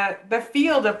the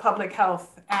field of public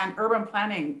health and urban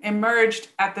planning emerged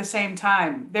at the same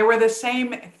time. They were the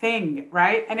same thing,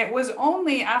 right? And it was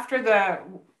only after the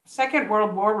Second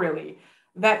World War, really,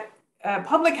 that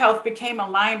public health became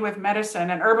aligned with medicine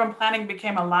and urban planning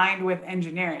became aligned with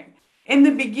engineering. In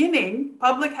the beginning,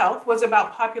 public health was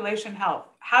about population health.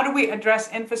 How do we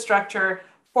address infrastructure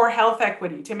for health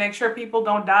equity to make sure people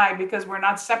don't die because we're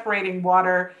not separating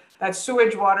water, that's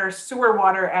sewage water, sewer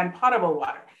water, and potable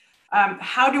water?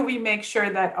 How do we make sure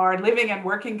that our living and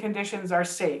working conditions are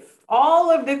safe?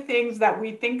 All of the things that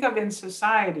we think of in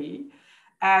society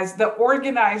as the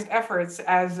organized efforts,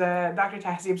 as Dr.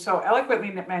 Tahzib so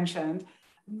eloquently mentioned,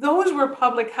 those were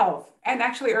public health and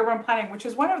actually urban planning, which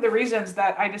is one of the reasons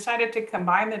that I decided to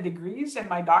combine the degrees in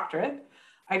my doctorate.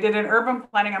 I did an urban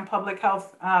planning and public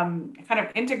health kind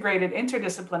of integrated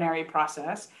interdisciplinary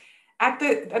process. At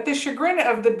the chagrin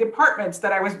of the departments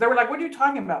that they were like, what are you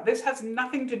talking about? This has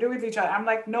nothing to do with each other. I'm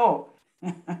like, no,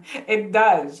 it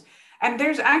does. And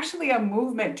there's actually a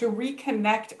movement to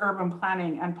reconnect urban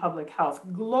planning and public health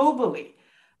globally.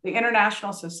 The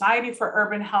International Society for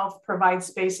Urban Health provides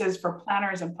spaces for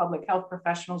planners and public health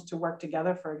professionals to work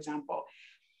together, for example.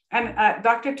 And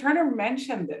Dr. Turner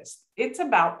mentioned this. It's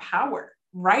about power.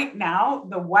 Right now,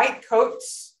 the white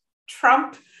coats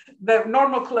trump the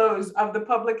normal clothes of the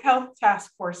public health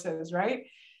task forces, right?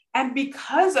 And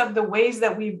because of the ways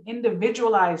that we've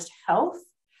individualized health,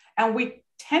 and we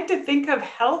tend to think of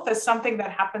health as something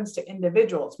that happens to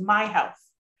individuals, my health,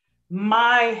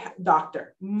 my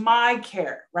doctor, my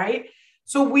care, right?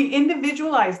 So we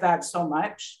individualize that so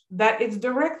much that it's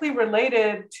directly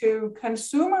related to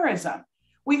consumerism.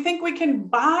 We think we can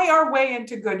buy our way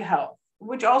into good health,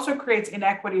 which also creates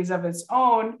inequities of its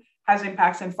own, has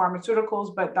impacts in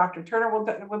pharmaceuticals, but Dr. Turner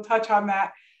will touch on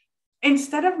that.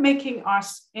 Instead of making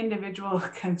us individual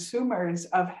consumers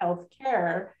of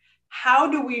healthcare, how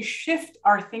do we shift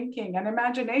our thinking and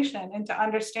imagination into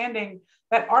understanding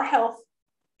that our health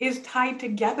is tied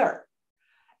together?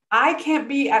 I can't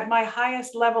be at my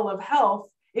highest level of health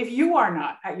if you are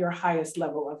not at your highest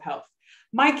level of health.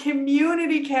 My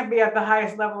community can't be at the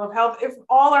highest level of health if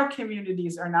all our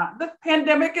communities are not. The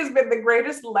pandemic has been the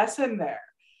greatest lesson there,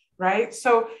 right?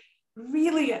 So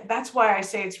really, that's why I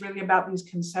say it's really about these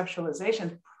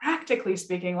conceptualizations. Practically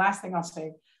speaking, last thing I'll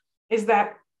say is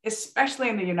that, especially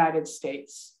in the United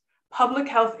States, public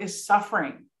health is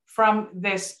suffering from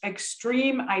this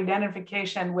extreme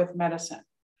identification with medicine.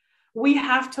 We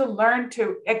have to learn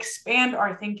to expand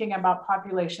our thinking about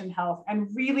population health and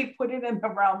really put it in the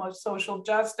realm of social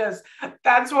justice.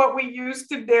 That's what we used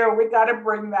to do. We got to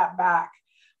bring that back.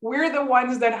 We're the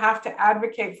ones that have to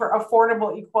advocate for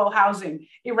affordable, equal housing,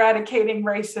 eradicating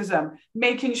racism,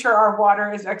 making sure our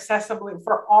water is accessible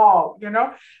for all,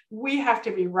 we have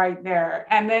to be right there.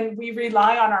 And then we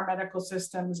rely on our medical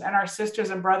systems and our sisters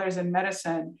and brothers in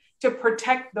medicine to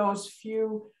protect those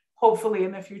few, hopefully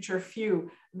in the future,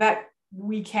 few that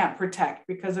we can't protect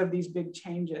because of these big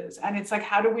changes. And it's like,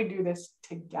 how do we do this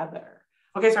together?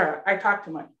 Okay, sorry, I talked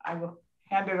too much. I will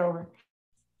hand it over.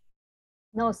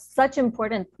 No, such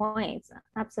important points.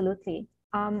 Absolutely.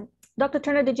 Dr.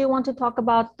 Turner, did you want to talk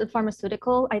about the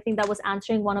pharmaceutical? I think that was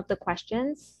answering one of the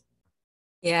questions.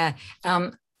 Yeah,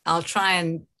 I'll try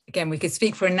and, again, we could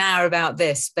speak for an hour about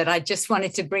this, but I just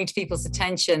wanted to bring to people's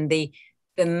attention the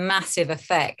massive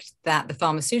effect that the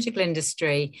pharmaceutical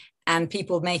industry and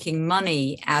people making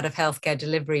money out of healthcare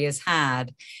delivery has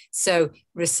had. So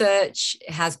research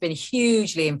has been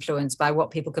hugely influenced by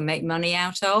what people can make money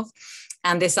out of.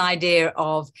 And this idea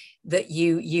of that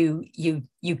you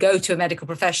go to a medical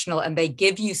professional and they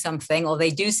give you something or they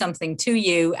do something to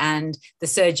you, and the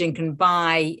surgeon can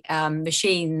buy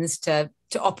machines to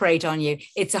operate on you.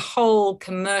 It's a whole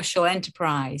commercial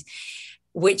enterprise,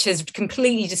 which has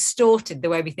completely distorted the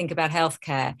way we think about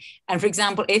healthcare. And for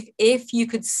example, if you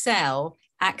could sell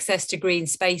access to green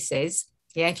spaces,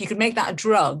 yeah, if you could make that a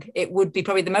drug, it would be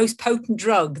probably the most potent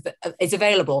drug that is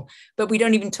available, but we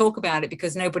don't even talk about it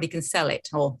because nobody can sell it,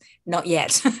 or not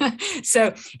yet.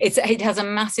 So it has a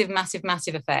massive, massive,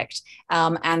 massive effect,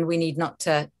 and we need not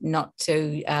to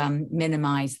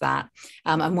minimize that.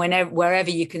 And wherever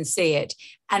you can see it,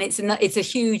 and it's a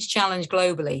huge challenge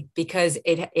globally because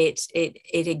it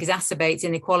exacerbates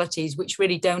inequalities, which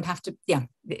really don't have to. Yeah,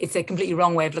 it's a completely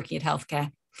wrong way of looking at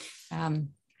healthcare.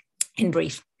 In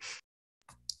brief.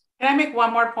 Can I make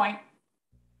one more point?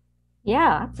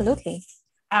 Yeah, absolutely.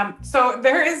 So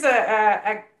there is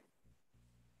a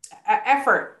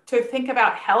effort to think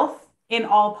about health in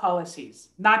all policies,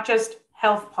 not just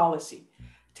health policy,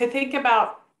 to think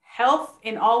about health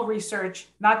in all research,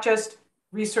 not just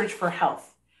research for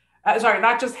health.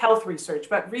 Not just health research,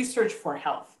 but research for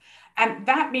health. And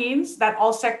that means that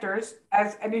all sectors,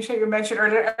 as Anisha, you mentioned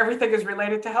earlier, everything is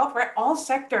related to health, right? All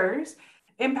sectors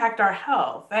impact our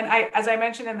health. And as I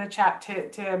mentioned in the chat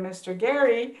to Mr.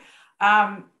 Gary,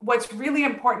 what's really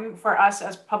important for us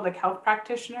as public health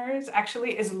practitioners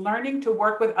actually is learning to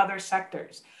work with other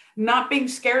sectors, not being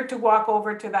scared to walk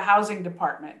over to the housing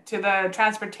department, to the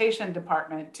transportation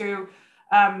department, to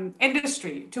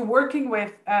industry, to working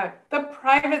with the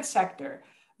private sector.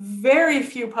 Very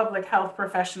few public health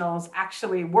professionals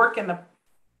actually work in the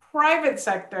private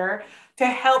sector to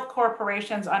help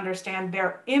corporations understand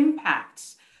their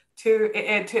impacts to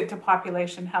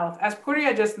population health. As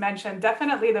Puriya just mentioned,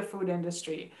 definitely the food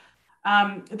industry.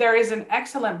 There is an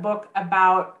excellent book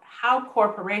about how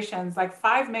corporations, like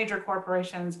 5 major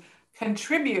corporations,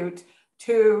 contribute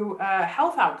to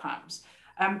health outcomes.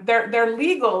 They're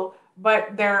legal,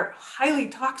 but they're highly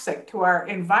toxic to our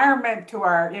environment, to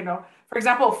our, for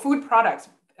example, food products.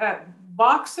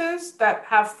 Boxes that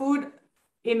have food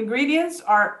ingredients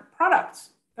are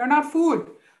products. They're not food.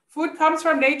 Food comes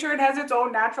from nature. It has its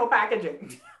own natural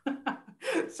packaging.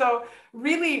 So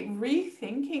really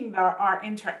rethinking our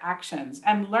interactions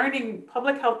and learning,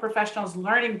 public health professionals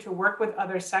learning to work with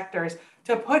other sectors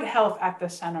to put health at the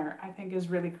center, I think is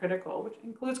really critical, which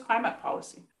includes climate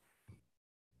policy.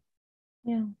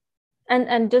 Yeah.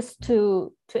 And just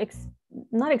to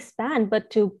not expand, but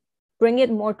to bring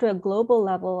it more to a global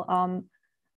level,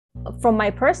 from my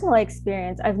personal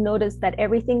experience, I've noticed that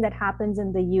everything that happens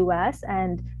in the US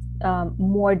and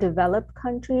more developed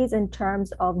countries in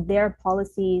terms of their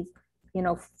policies,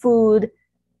 food,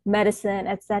 medicine,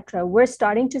 etc., we're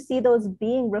starting to see those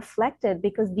being reflected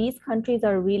because these countries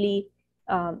are really,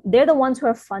 they're the ones who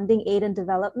are funding aid and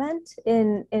development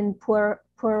in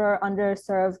poorer,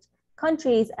 underserved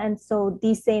countries. And so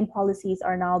these same policies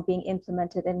are now being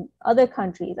implemented in other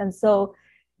countries. And so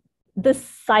this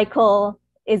cycle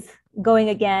is going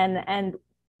again. And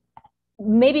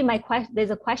maybe there's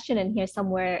a question in here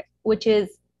somewhere, which is,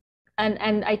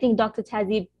 and I think Dr.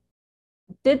 Tahzib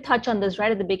did touch on this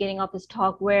right at the beginning of his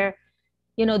talk, where,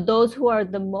 those who are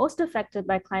the most affected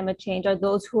by climate change are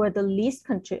those who are the least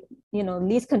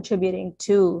contributing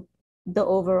to the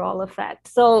overall effect.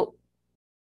 So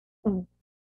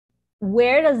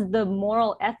where does the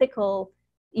moral, ethical,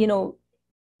 if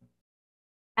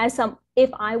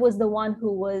I was the one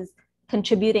who was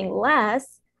contributing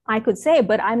less, I could say,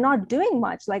 but I'm not doing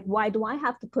much. Like, why do I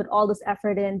have to put all this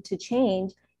effort in to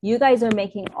change? You guys are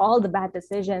making all the bad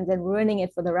decisions and ruining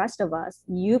it for the rest of us.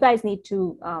 You guys need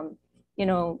to,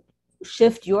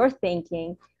 shift your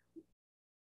thinking.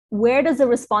 Where does the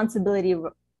responsibility,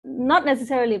 not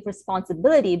necessarily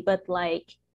responsibility, but like,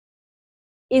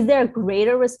 is there a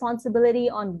greater responsibility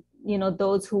on,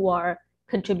 those who are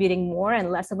contributing more and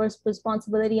less of a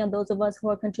responsibility on those of us who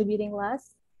are contributing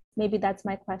less? Maybe that's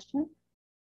my question.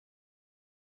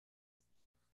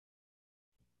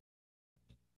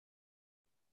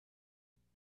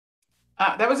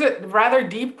 That was a rather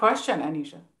deep question,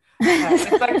 Anisha.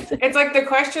 It's like the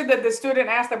question that the student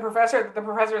asked the professor. The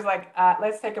professor is like,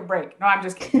 "Let's take a break." No, I'm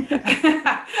just kidding.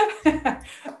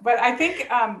 But I think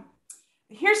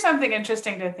here's something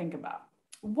interesting to think about.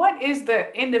 What is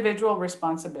the individual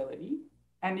responsibility?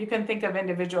 And you can think of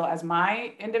individual as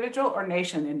my individual or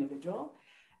nation individual.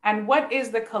 And what is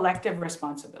the collective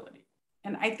responsibility?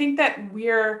 And I think that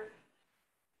we're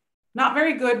not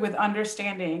very good with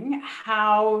understanding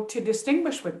how to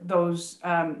distinguish with those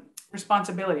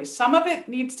responsibilities. Some of it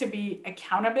needs to be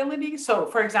accountability. So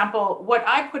for example, what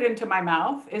I put into my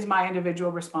mouth is my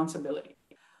individual responsibility.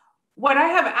 What I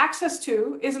have access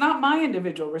to is not my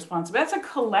individual responsibility. That's a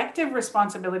collective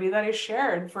responsibility that is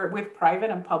shared with private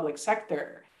and public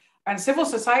sector and civil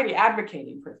society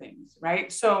advocating for things,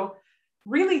 right? So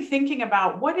really thinking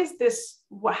about what is this,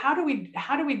 how do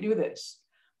we do this?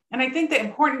 And I think the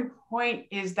important point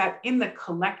is that in the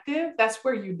collective, that's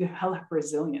where you develop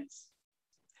resilience.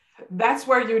 That's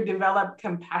where you develop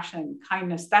compassion,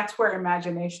 kindness. That's where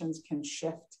imaginations can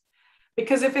shift.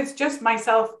 Because if it's just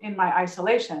myself in my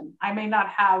isolation, I may not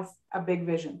have a big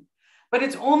vision. But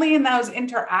it's only in those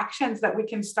interactions that we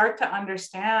can start to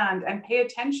understand and pay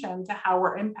attention to how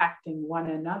we're impacting one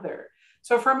another.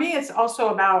 So for me, it's also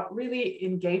about really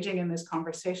engaging in this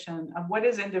conversation of what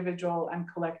is individual and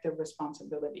collective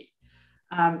responsibility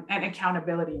and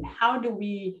accountability, and how do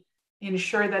we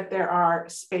ensure that there are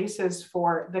spaces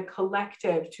for the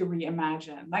collective to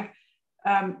reimagine. Like,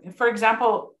 for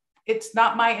example, it's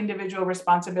not my individual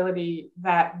responsibility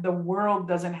that the world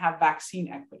doesn't have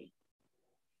vaccine equity.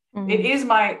 Mm-hmm.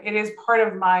 It is part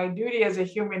of my duty as a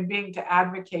human being to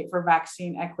advocate for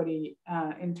vaccine equity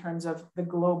in terms of the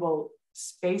global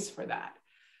space for that.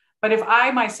 But if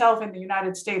I myself in the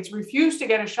United States refuse to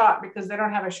get a shot because they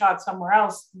don't have a shot somewhere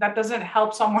else, that doesn't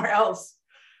help somewhere else.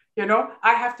 You know,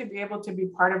 I have to be able to be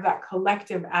part of that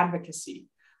collective advocacy.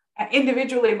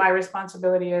 Individually, my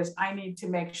responsibility is I need to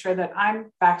make sure that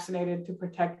I'm vaccinated to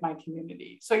protect my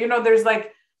community. So, you know,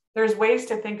 there's ways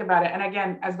to think about it. And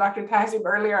again, as Dr. Tahzib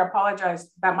earlier apologized,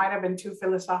 that might have been too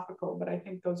philosophical, but I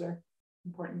think those are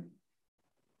important.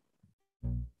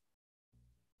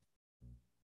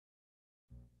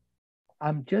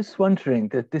 I'm just wondering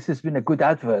that this has been a good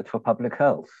advert for public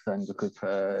health, and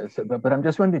but I'm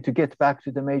just wondering to get back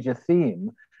to the major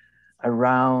theme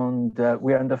around.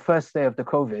 We're on the first day of the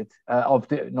of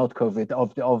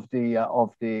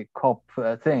the COP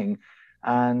thing,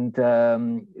 and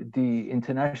the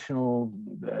international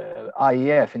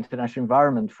IEF, International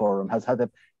Environment Forum, has had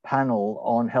a panel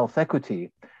on health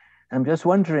equity. And I'm just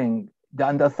wondering,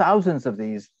 and there are thousands of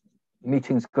these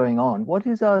meetings going on, what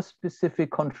is our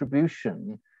specific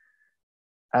contribution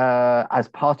as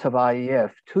part of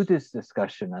IEF to this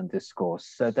discussion and discourse?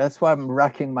 So that's why I'm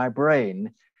racking my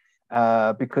brain,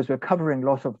 because we're covering a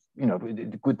lot of, you know,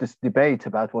 good debate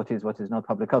about what is not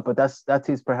public health, but that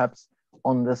is perhaps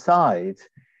on the side,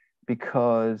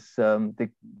 because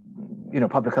public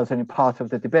health is only part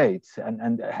of the debate,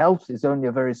 and health is only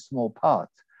a very small part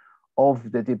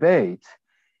of the debate.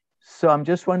 So I'm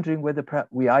just wondering whether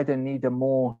we either need a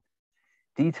more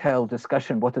detailed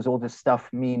discussion, what does all this stuff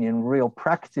mean in real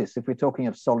practice? If we're talking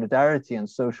of solidarity and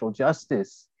social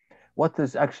justice, what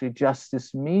does actually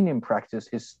justice mean in practice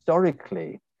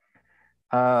historically?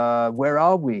 Where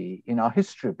are we in our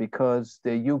history? Because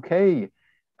the UK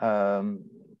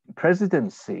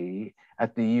presidency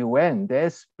at the UN, their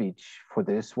speech for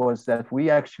this was that we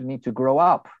actually need to grow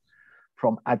up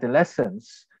from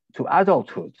adolescence to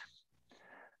adulthood.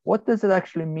 What does it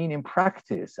actually mean in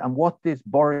practice? And what did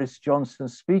Boris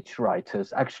Johnson's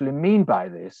speechwriters actually mean by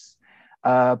this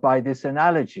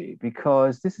analogy?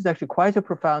 Because this is actually quite a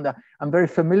profound, I'm very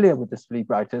familiar with the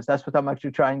speechwriters. That's what I'm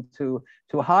actually trying to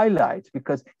highlight,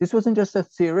 because this wasn't just a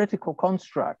theoretical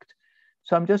construct.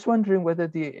 So I'm just wondering whether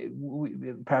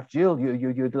perhaps Jill,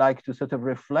 you'd like to sort of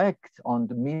reflect on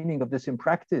the meaning of this in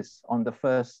practice on the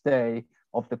first day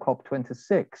of the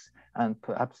COP26, and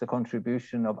perhaps the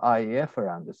contribution of IEF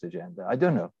around this agenda. I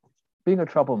don't know, being a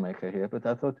troublemaker here, but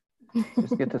I thought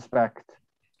just get us back.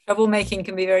 Troublemaking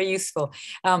can be very useful.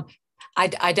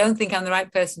 I don't think I'm the right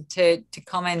person to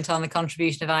comment on the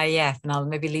contribution of IEF, and I'll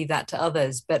maybe leave that to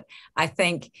others. But I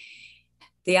think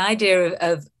the idea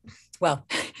of well,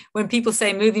 when people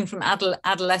say moving from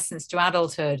adolescence to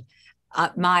adulthood,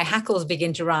 my hackles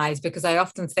begin to rise, because I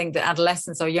often think that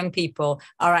adolescents or young people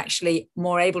are actually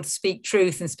more able to speak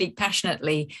truth and speak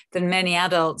passionately than many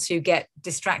adults who get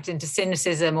distracted into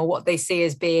cynicism or what they see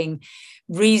as being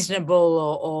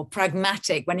reasonable or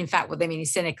pragmatic, when in fact what they mean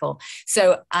is cynical.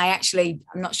 So I'm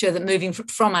not sure that moving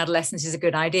from adolescence is a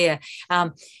good idea.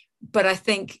 But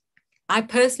I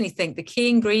personally think the key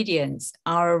ingredients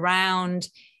are around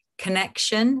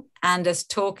connection and us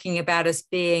talking about us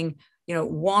being, you know,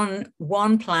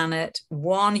 one planet,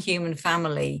 one human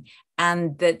family,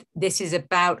 and that this is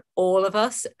about all of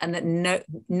us, and that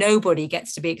nobody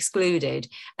gets to be excluded,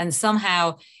 and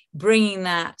somehow bringing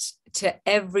that to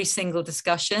every single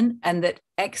discussion, and that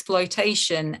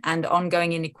exploitation and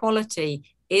ongoing inequality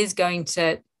is going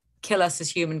to kill us as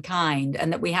humankind,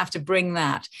 and that we have to bring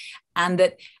that. And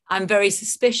that I'm very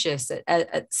suspicious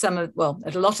at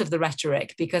a lot of the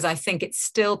rhetoric, because I think it's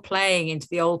still playing into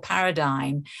the old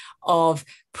paradigm of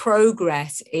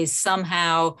progress is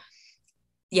somehow,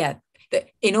 that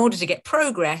in order to get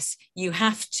progress, you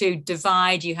have to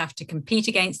divide, you have to compete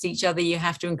against each other, you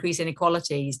have to increase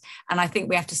inequalities. And I think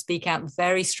we have to speak out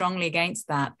very strongly against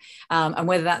that. And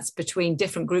whether that's between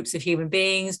different groups of human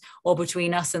beings or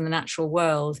between us and the natural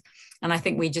world. And I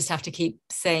think we just have to keep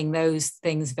saying those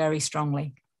things very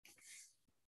strongly.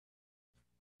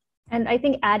 And I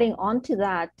think adding on to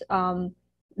that,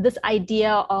 this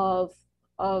idea of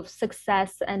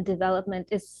success and development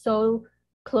is so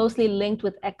closely linked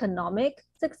with economic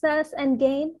success and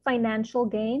gain, financial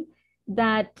gain,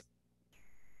 that,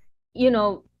 you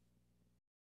know,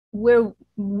 we're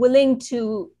willing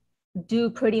to do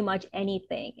pretty much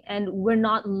anything. And we're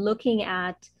not looking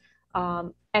at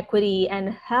equity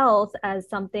and health as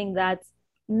something that's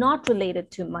not related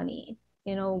to money.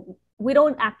 You know, we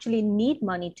don't actually need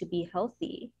money to be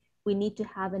healthy. We need to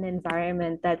have an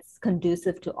environment that's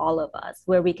conducive to all of us,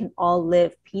 where we can all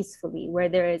live peacefully, where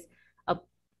there is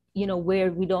where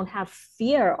we don't have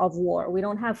fear of war. We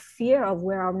don't have fear of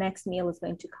where our next meal is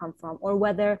going to come from, or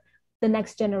whether the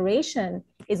next generation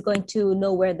is going to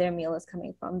know where their meal is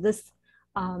coming from. This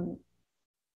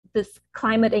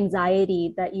climate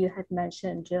anxiety that you had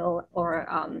mentioned, Jill, or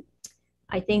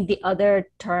I think the other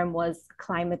term was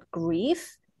climate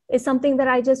grief, is something that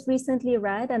I just recently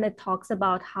read, and it talks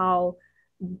about how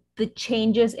the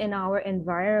changes in our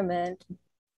environment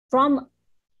from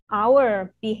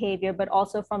our behavior, but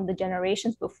also from the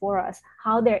generations before us,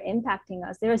 how they're impacting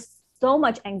us. There's so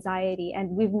much anxiety, and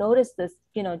we've noticed this,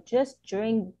 just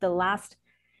during the last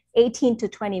 18 to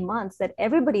 20 months, that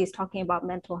everybody is talking about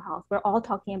mental health. We're all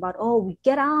talking about, oh,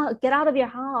 get out of your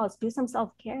house, do some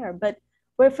self-care, but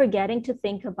we're forgetting to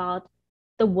think about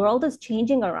the world is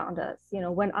changing around us.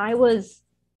 When I was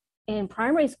in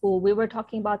primary school, we were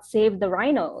talking about save the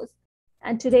rhinos.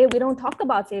 And today we don't talk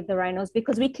about save the rhinos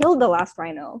because we killed the last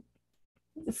rhino.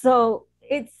 So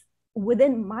it's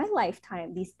within my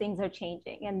lifetime, these things are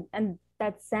changing. And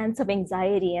that sense of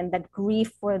anxiety and that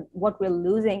grief for what we're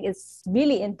losing is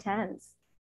really intense.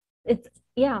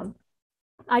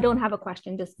 I don't have a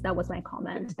question, just that was my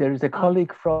comment. There is a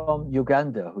colleague from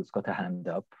Uganda who's got a hand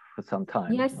up for some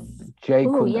time. Yes. Jay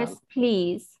Oh, Kunal. yes,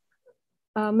 please.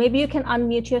 Maybe you can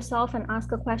unmute yourself and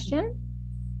ask a question.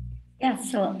 Yeah,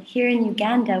 so here in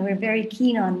Uganda, we're very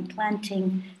keen on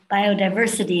planting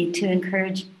biodiversity to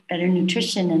encourage better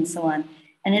nutrition and so on.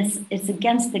 And it's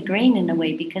against the grain in a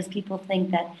way, because people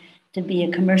think that to be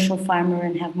a commercial farmer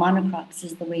and have monocrops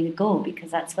is the way to go,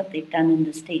 because that's what they've done in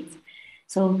the States.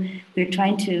 So we're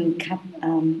trying to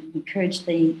encourage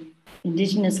the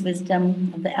indigenous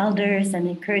wisdom of the elders and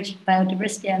encourage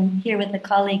biodiversity. I'm here with a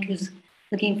colleague who's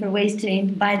looking for ways to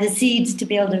buy the seeds to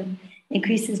be able to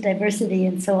increase his diversity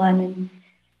and so on. And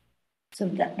so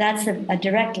that's a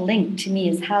direct link to me,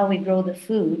 is how we grow the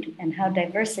food and how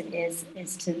diverse it is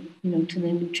to, to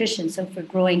the nutrition. So if we're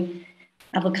growing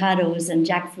avocados and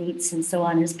jackfruits and so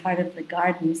on as part of the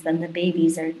gardens, then the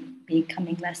babies are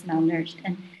becoming less malnourished.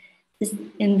 And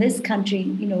in this country,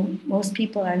 most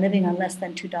people are living on less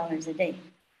than $2 a day.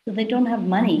 So they don't have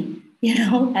money,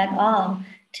 at all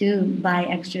to buy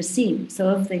extra seed.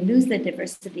 So if they lose the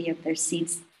diversity of their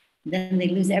seeds, then they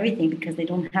lose everything, because they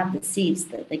don't have the seeds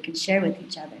that they can share with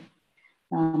each other.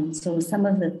 So some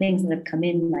of the things that have come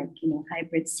in, like,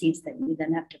 hybrid seeds that you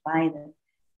then have to buy the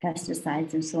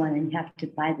pesticides and so on, and you have to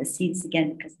buy the seeds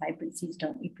again because hybrid seeds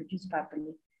don't reproduce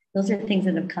properly. Those are things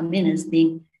that have come in as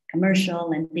being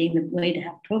commercial and being the way to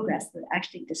have progress, but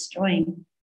actually destroying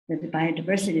the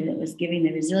biodiversity that was giving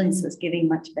the resilience, was giving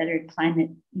much better climate,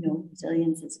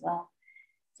 resilience as well.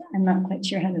 I'm not quite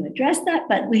sure how to address that,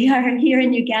 but we are here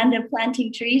in Uganda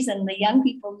planting trees, and the young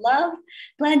people love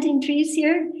planting trees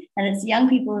here. And it's young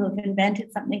people who have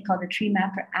invented something called a Tree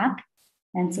Mapper app.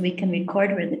 And so we can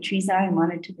record where the trees are and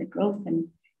monitor the growth and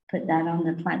put that on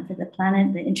the Plant for the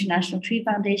Planet. The International Tree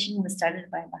Foundation was started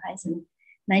by Baha'is in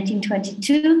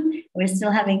 1922. We're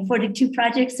still having 42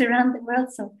 projects around the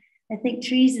world. So I think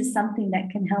trees is something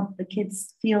that can help the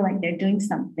kids feel like they're doing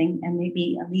something and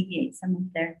maybe alleviate some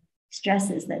of their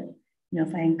stresses. That,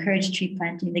 if I encourage tree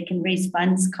planting, they can raise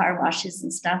funds, car washes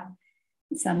and stuff.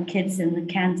 Some kids in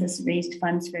Kansas raised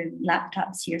funds for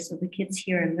laptops here. So the kids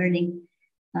here are learning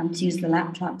to use the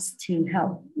laptops to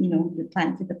help, the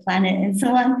Plant for the Planet and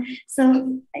so on.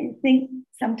 So I think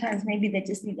sometimes maybe they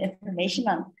just need information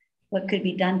on what could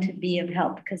be done to be of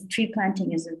help, because tree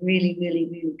planting is a really, really,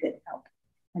 really good help.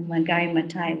 And Wangari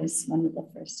Maathai was one of the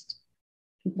first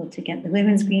people to get the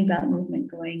Women's Greenbelt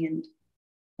movement going.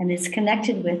 And And it's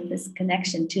connected with this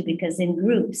connection too, because in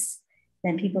groups,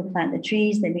 then people plant the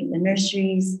trees, they make the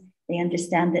nurseries, they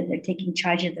understand that they're taking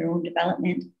charge of their own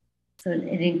development. So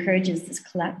it encourages this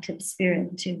collective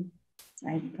spirit too. So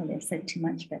I probably have said too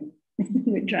much, but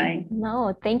we're trying.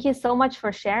 No, thank you so much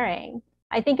for sharing.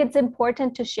 I think it's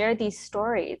important to share these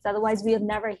stories. Otherwise, we'll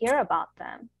never hear about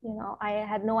them. You know, I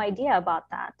had no idea about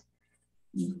that.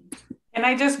 Can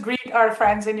I just greet our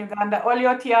friends in Uganda?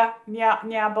 Oliotia,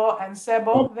 Nyabo, and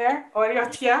Sebo there.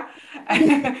 Oliotia.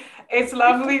 It's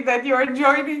lovely that you're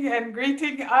joining and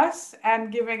greeting us and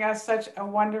giving us such a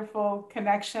wonderful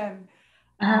connection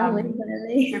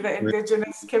to the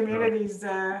indigenous communities.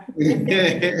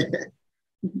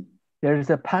 There is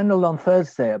a panel on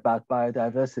Thursday about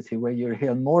biodiversity where you'll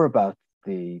hear more about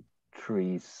the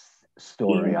trees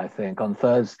story, I think, on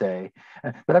Thursday.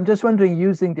 But I'm just wondering,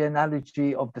 using the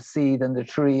analogy of the seed and the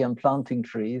tree and planting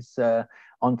trees,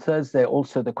 on Thursday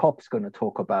also the COP's going to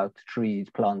talk about trees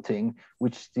planting,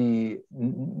 which the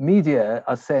media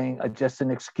are saying are just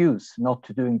an excuse not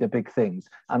to doing the big things.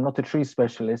 I'm not a tree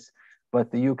specialist,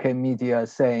 but the UK media are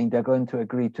saying they're going to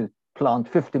agree to plant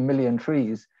 50 million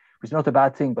trees, which is not a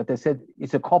bad thing, but they said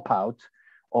it's a cop-out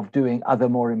of doing other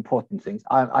more important things.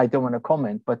 I don't want to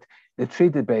comment, but the tree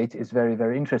debate is very,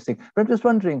 very interesting. But I'm just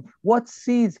wondering, what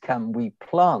seeds can we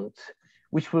plant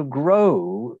which will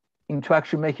grow into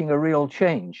actually making a real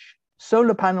change?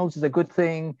 Solar panels is a good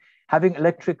thing. Having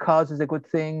electric cars is a good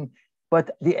thing.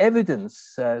 But the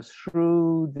evidence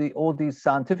through all these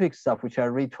scientific stuff, which I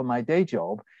read for my day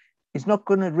job, is not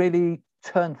going to really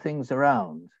turn things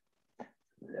around.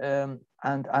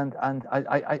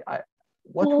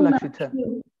 What will actually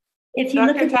turn? If you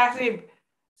Dr. Tahzib,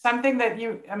 something that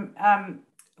you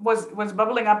was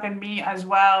bubbling up in me as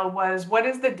well was, what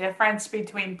is the difference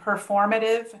between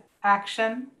performative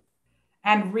action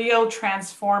and real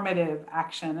transformative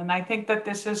action? And I think that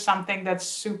this is something that's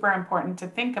super important to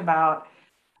think about.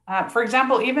 For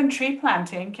example, even tree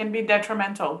planting can be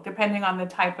detrimental depending on the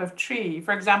type of tree.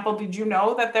 For example, did you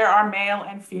know that there are male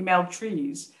and female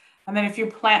trees? And then if you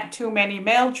plant too many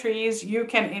male trees, you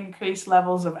can increase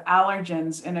levels of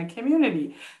allergens in a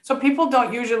community. So people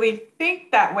don't usually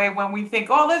think that way when we think,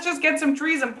 oh, let's just get some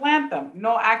trees and plant them.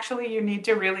 No, actually, you need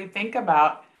to really think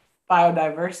about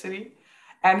biodiversity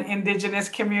and indigenous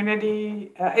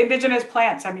community, indigenous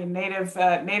plants, I mean,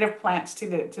 native plants to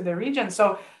the region.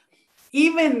 So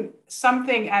even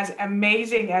something as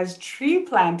amazing as tree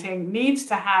planting needs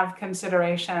to have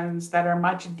considerations that are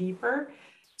much deeper.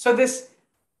 So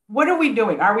what are we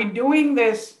doing? Are we doing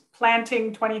this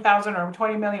planting 20,000 or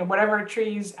 20 million, whatever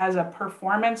trees as a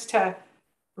performance to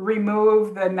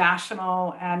remove the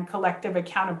national and collective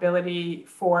accountability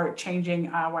for changing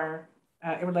our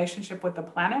relationship with the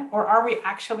planet? Or are we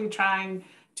actually trying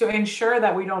to ensure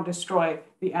that we don't destroy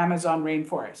the Amazon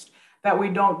rainforest, that we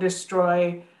don't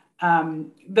destroy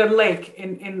the lake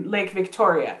in Lake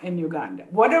Victoria in Uganda?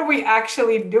 What are we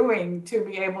actually doing to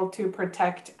be able to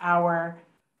protect our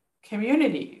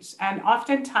communities? And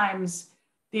oftentimes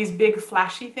these big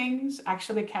flashy things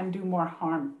actually can do more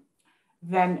harm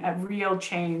than a real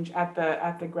change at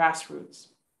the grassroots.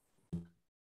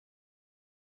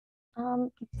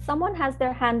 Someone has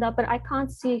their hand up, but I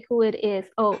can't see who it is.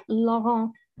 Oh,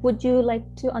 Laurent, would you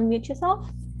like to unmute yourself?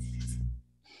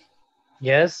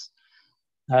 Yes.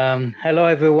 Hello,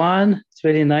 everyone. It's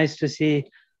really nice to see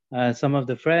some of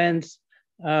the friends.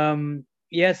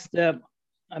 Yes,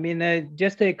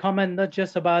 just a comment, not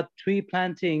just about tree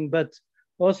planting, but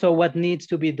also what needs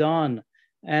to be done.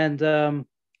 And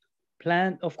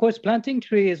of course, planting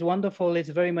tree is wonderful. It's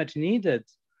very much needed.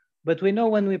 But we know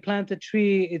when we plant a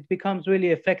tree, it becomes really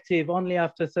effective only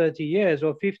after 30 years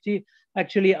or 50.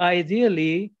 Actually,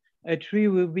 ideally, a tree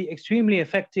will be extremely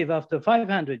effective after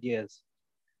 500 years.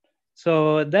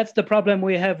 So that's the problem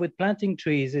we have with planting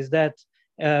trees, is that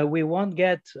we won't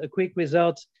get a quick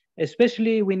result.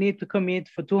 Especially, we need to commit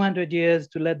for 200 years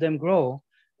to let them grow,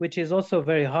 which is also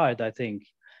very hard, I think.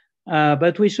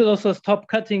 But we should also stop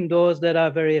cutting those that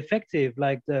are very effective,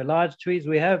 like the large trees.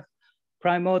 We have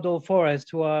primordial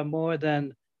forests who are more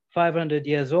than 500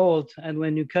 years old. And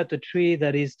when you cut a tree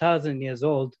that is 1,000 years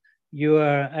old, you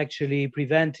are actually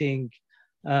preventing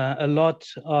a lot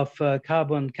of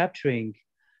carbon capturing.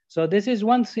 So this is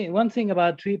one thing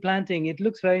about tree planting. It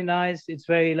looks very nice. It's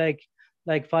very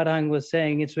like Farhang was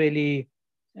saying, it's really,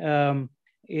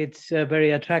 it's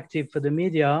very attractive for the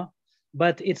media,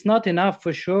 but it's not enough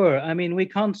for sure. I mean, we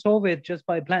can't solve it just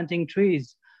by planting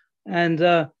trees. And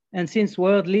since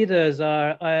world leaders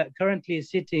are currently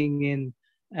sitting in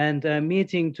and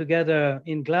meeting together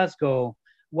in Glasgow,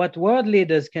 what world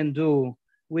leaders can do,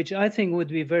 which I think would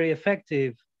be very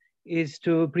effective, is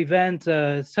to prevent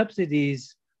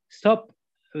subsidies, stop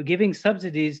giving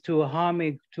subsidies to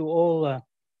harming to all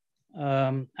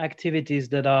activities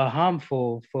that are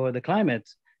harmful for the climate,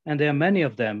 and there are many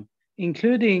of them,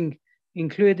 including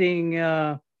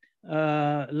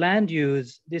land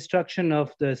use, destruction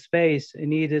of the space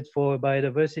needed for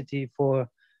biodiversity, for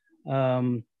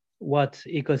what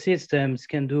ecosystems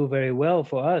can do very well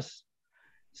for us.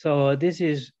 So this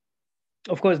is,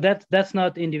 of course, that's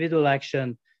not individual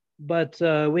action, but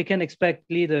we can expect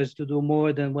leaders to do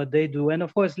more than what they do. And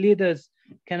of course, leaders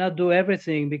cannot do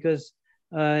everything because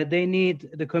they need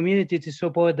the community to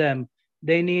support them.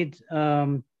 They need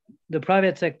the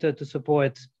private sector to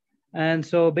support. And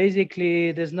so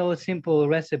basically, there's no simple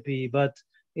recipe, but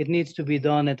it needs to be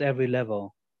done at every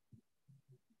level.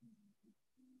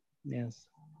 Yes.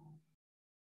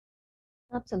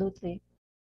 Absolutely.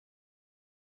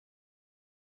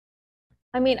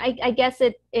 I mean, I guess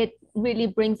it really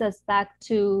brings us back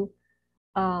to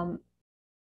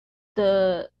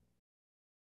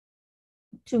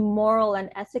moral and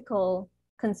ethical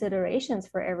considerations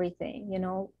for everything. You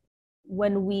know,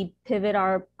 when we pivot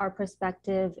our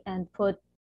perspective and put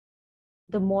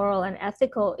the moral and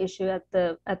ethical issue at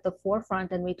the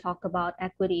forefront, and we talk about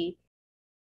equity,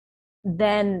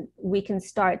 then we can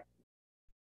start,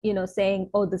 you know, saying,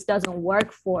 oh, this doesn't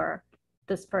work for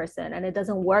this person and it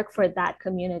doesn't work for that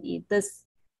community. This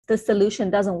solution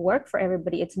doesn't work for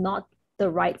everybody. It's not the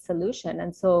right solution.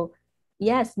 And so,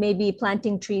 yes, maybe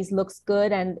planting trees looks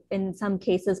good, and in some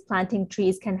cases planting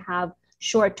trees can have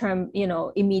short-term, you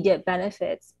know, immediate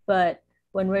benefits. But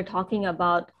when we're talking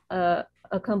about a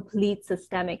complete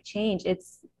systemic change,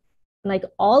 it's like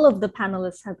all of the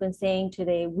panelists have been saying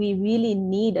today, we really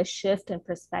need a shift in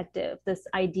perspective. This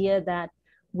idea that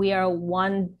we are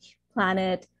one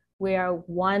planet, we are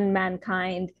one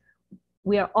mankind,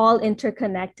 we are all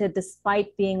interconnected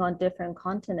despite being on different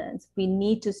continents. We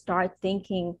need to start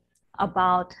thinking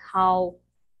about how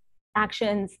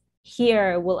actions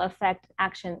here will affect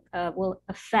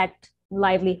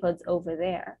livelihoods over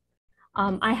there.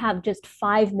 I have just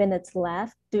 5 minutes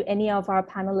left. Do any of our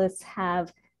panelists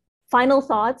have final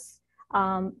thoughts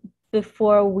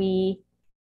before we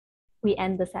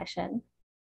end the session?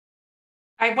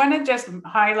 I want to just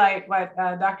highlight what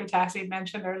Dr. Tahzib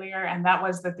mentioned earlier, and that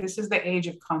was that this is the age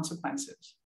of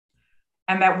consequences,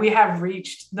 and that we have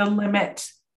reached the limit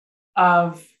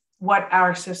of what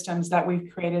our systems that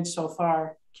we've created so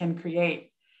far can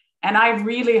create. And I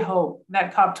really hope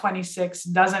that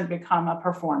COP26 doesn't become a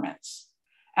performance,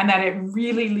 and that it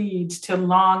really leads to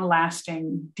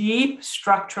long-lasting, deep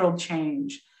structural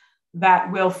change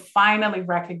that will finally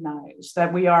recognize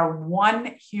that we are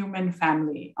one human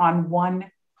family on one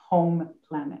home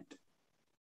planet.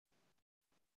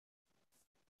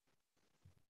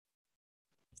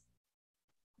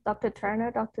 Dr.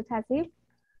 Turner, Dr. Tahzib?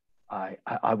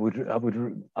 I would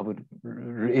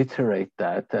reiterate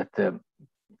that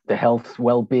the health,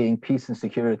 well-being, peace and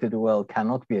security of the world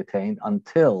cannot be attained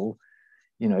until,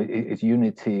 you know, its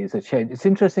unity is achieved. It's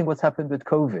interesting what's happened with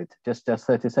COVID, just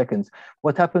 30 seconds.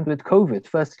 What happened with COVID?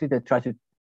 Firstly, they tried to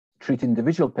treat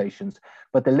individual patients,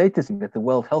 but the latest thing that the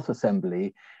World Health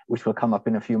Assembly, which will come up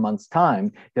in a few months'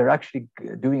 time, they're actually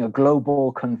doing a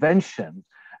global convention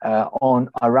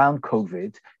around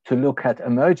COVID to look at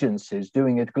emergencies,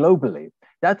 doing it globally.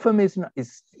 That for me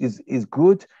is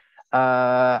good.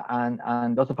 And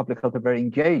lots of public health are very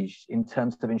engaged in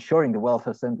terms of ensuring the World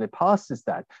Health Assembly passes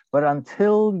that. But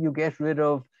until you get rid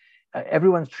of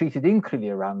everyone's treated equally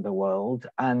around the world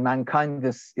and mankind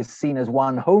is seen as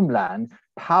one homeland,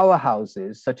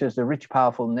 powerhouses such as the rich,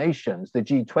 powerful nations, the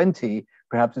G20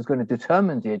 perhaps is going to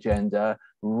determine the agenda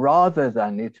rather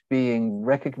than it being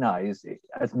recognized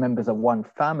as members of one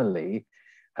family.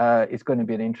 It's going to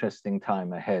be an interesting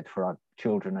time ahead for our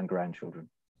children and grandchildren.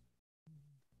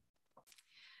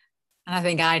 And I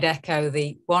think I'd echo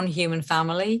the one human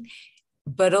family,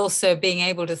 but also being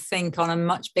able to think on a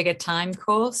much bigger time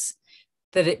course,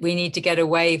 that we need to get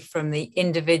away from the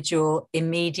individual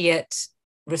immediate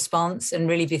response and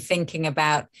really be thinking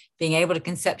about being able to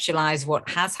conceptualize what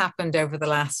has happened over the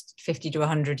last 50 to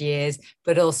 100 years,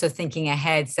 but also thinking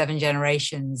ahead 7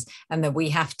 generations, and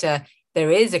that there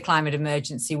is a climate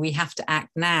emergency, we have to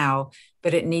act now,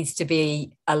 but it needs to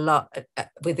be a lot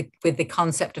with the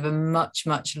concept of a much,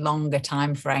 much longer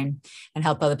time frame, and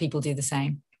help other people do the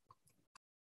same.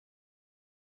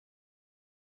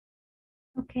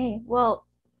 Okay, well,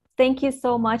 thank you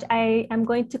so much. I am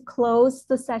going to close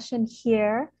the session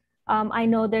here. I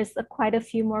know there's quite a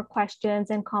few more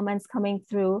questions and comments coming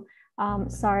through.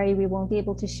 Sorry, we won't be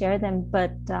able to share them,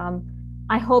 but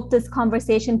I hope this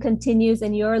conversation continues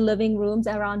in your living rooms,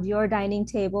 around your dining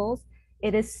tables.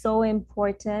 It is so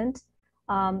important.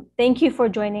 Thank you for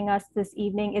joining us this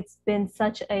evening. It's been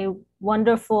such a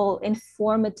wonderful,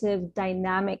 informative,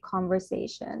 dynamic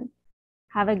conversation.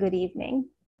 Have a good evening.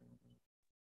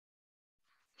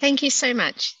 Thank you so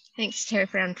much. Thanks to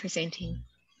everyone presenting.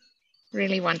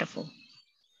 Really wonderful.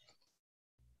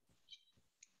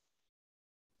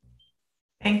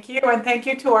 Thank you, and thank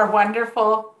you to our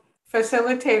wonderful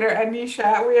facilitator,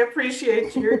 Anisha. We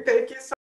appreciate you. Thank you so much.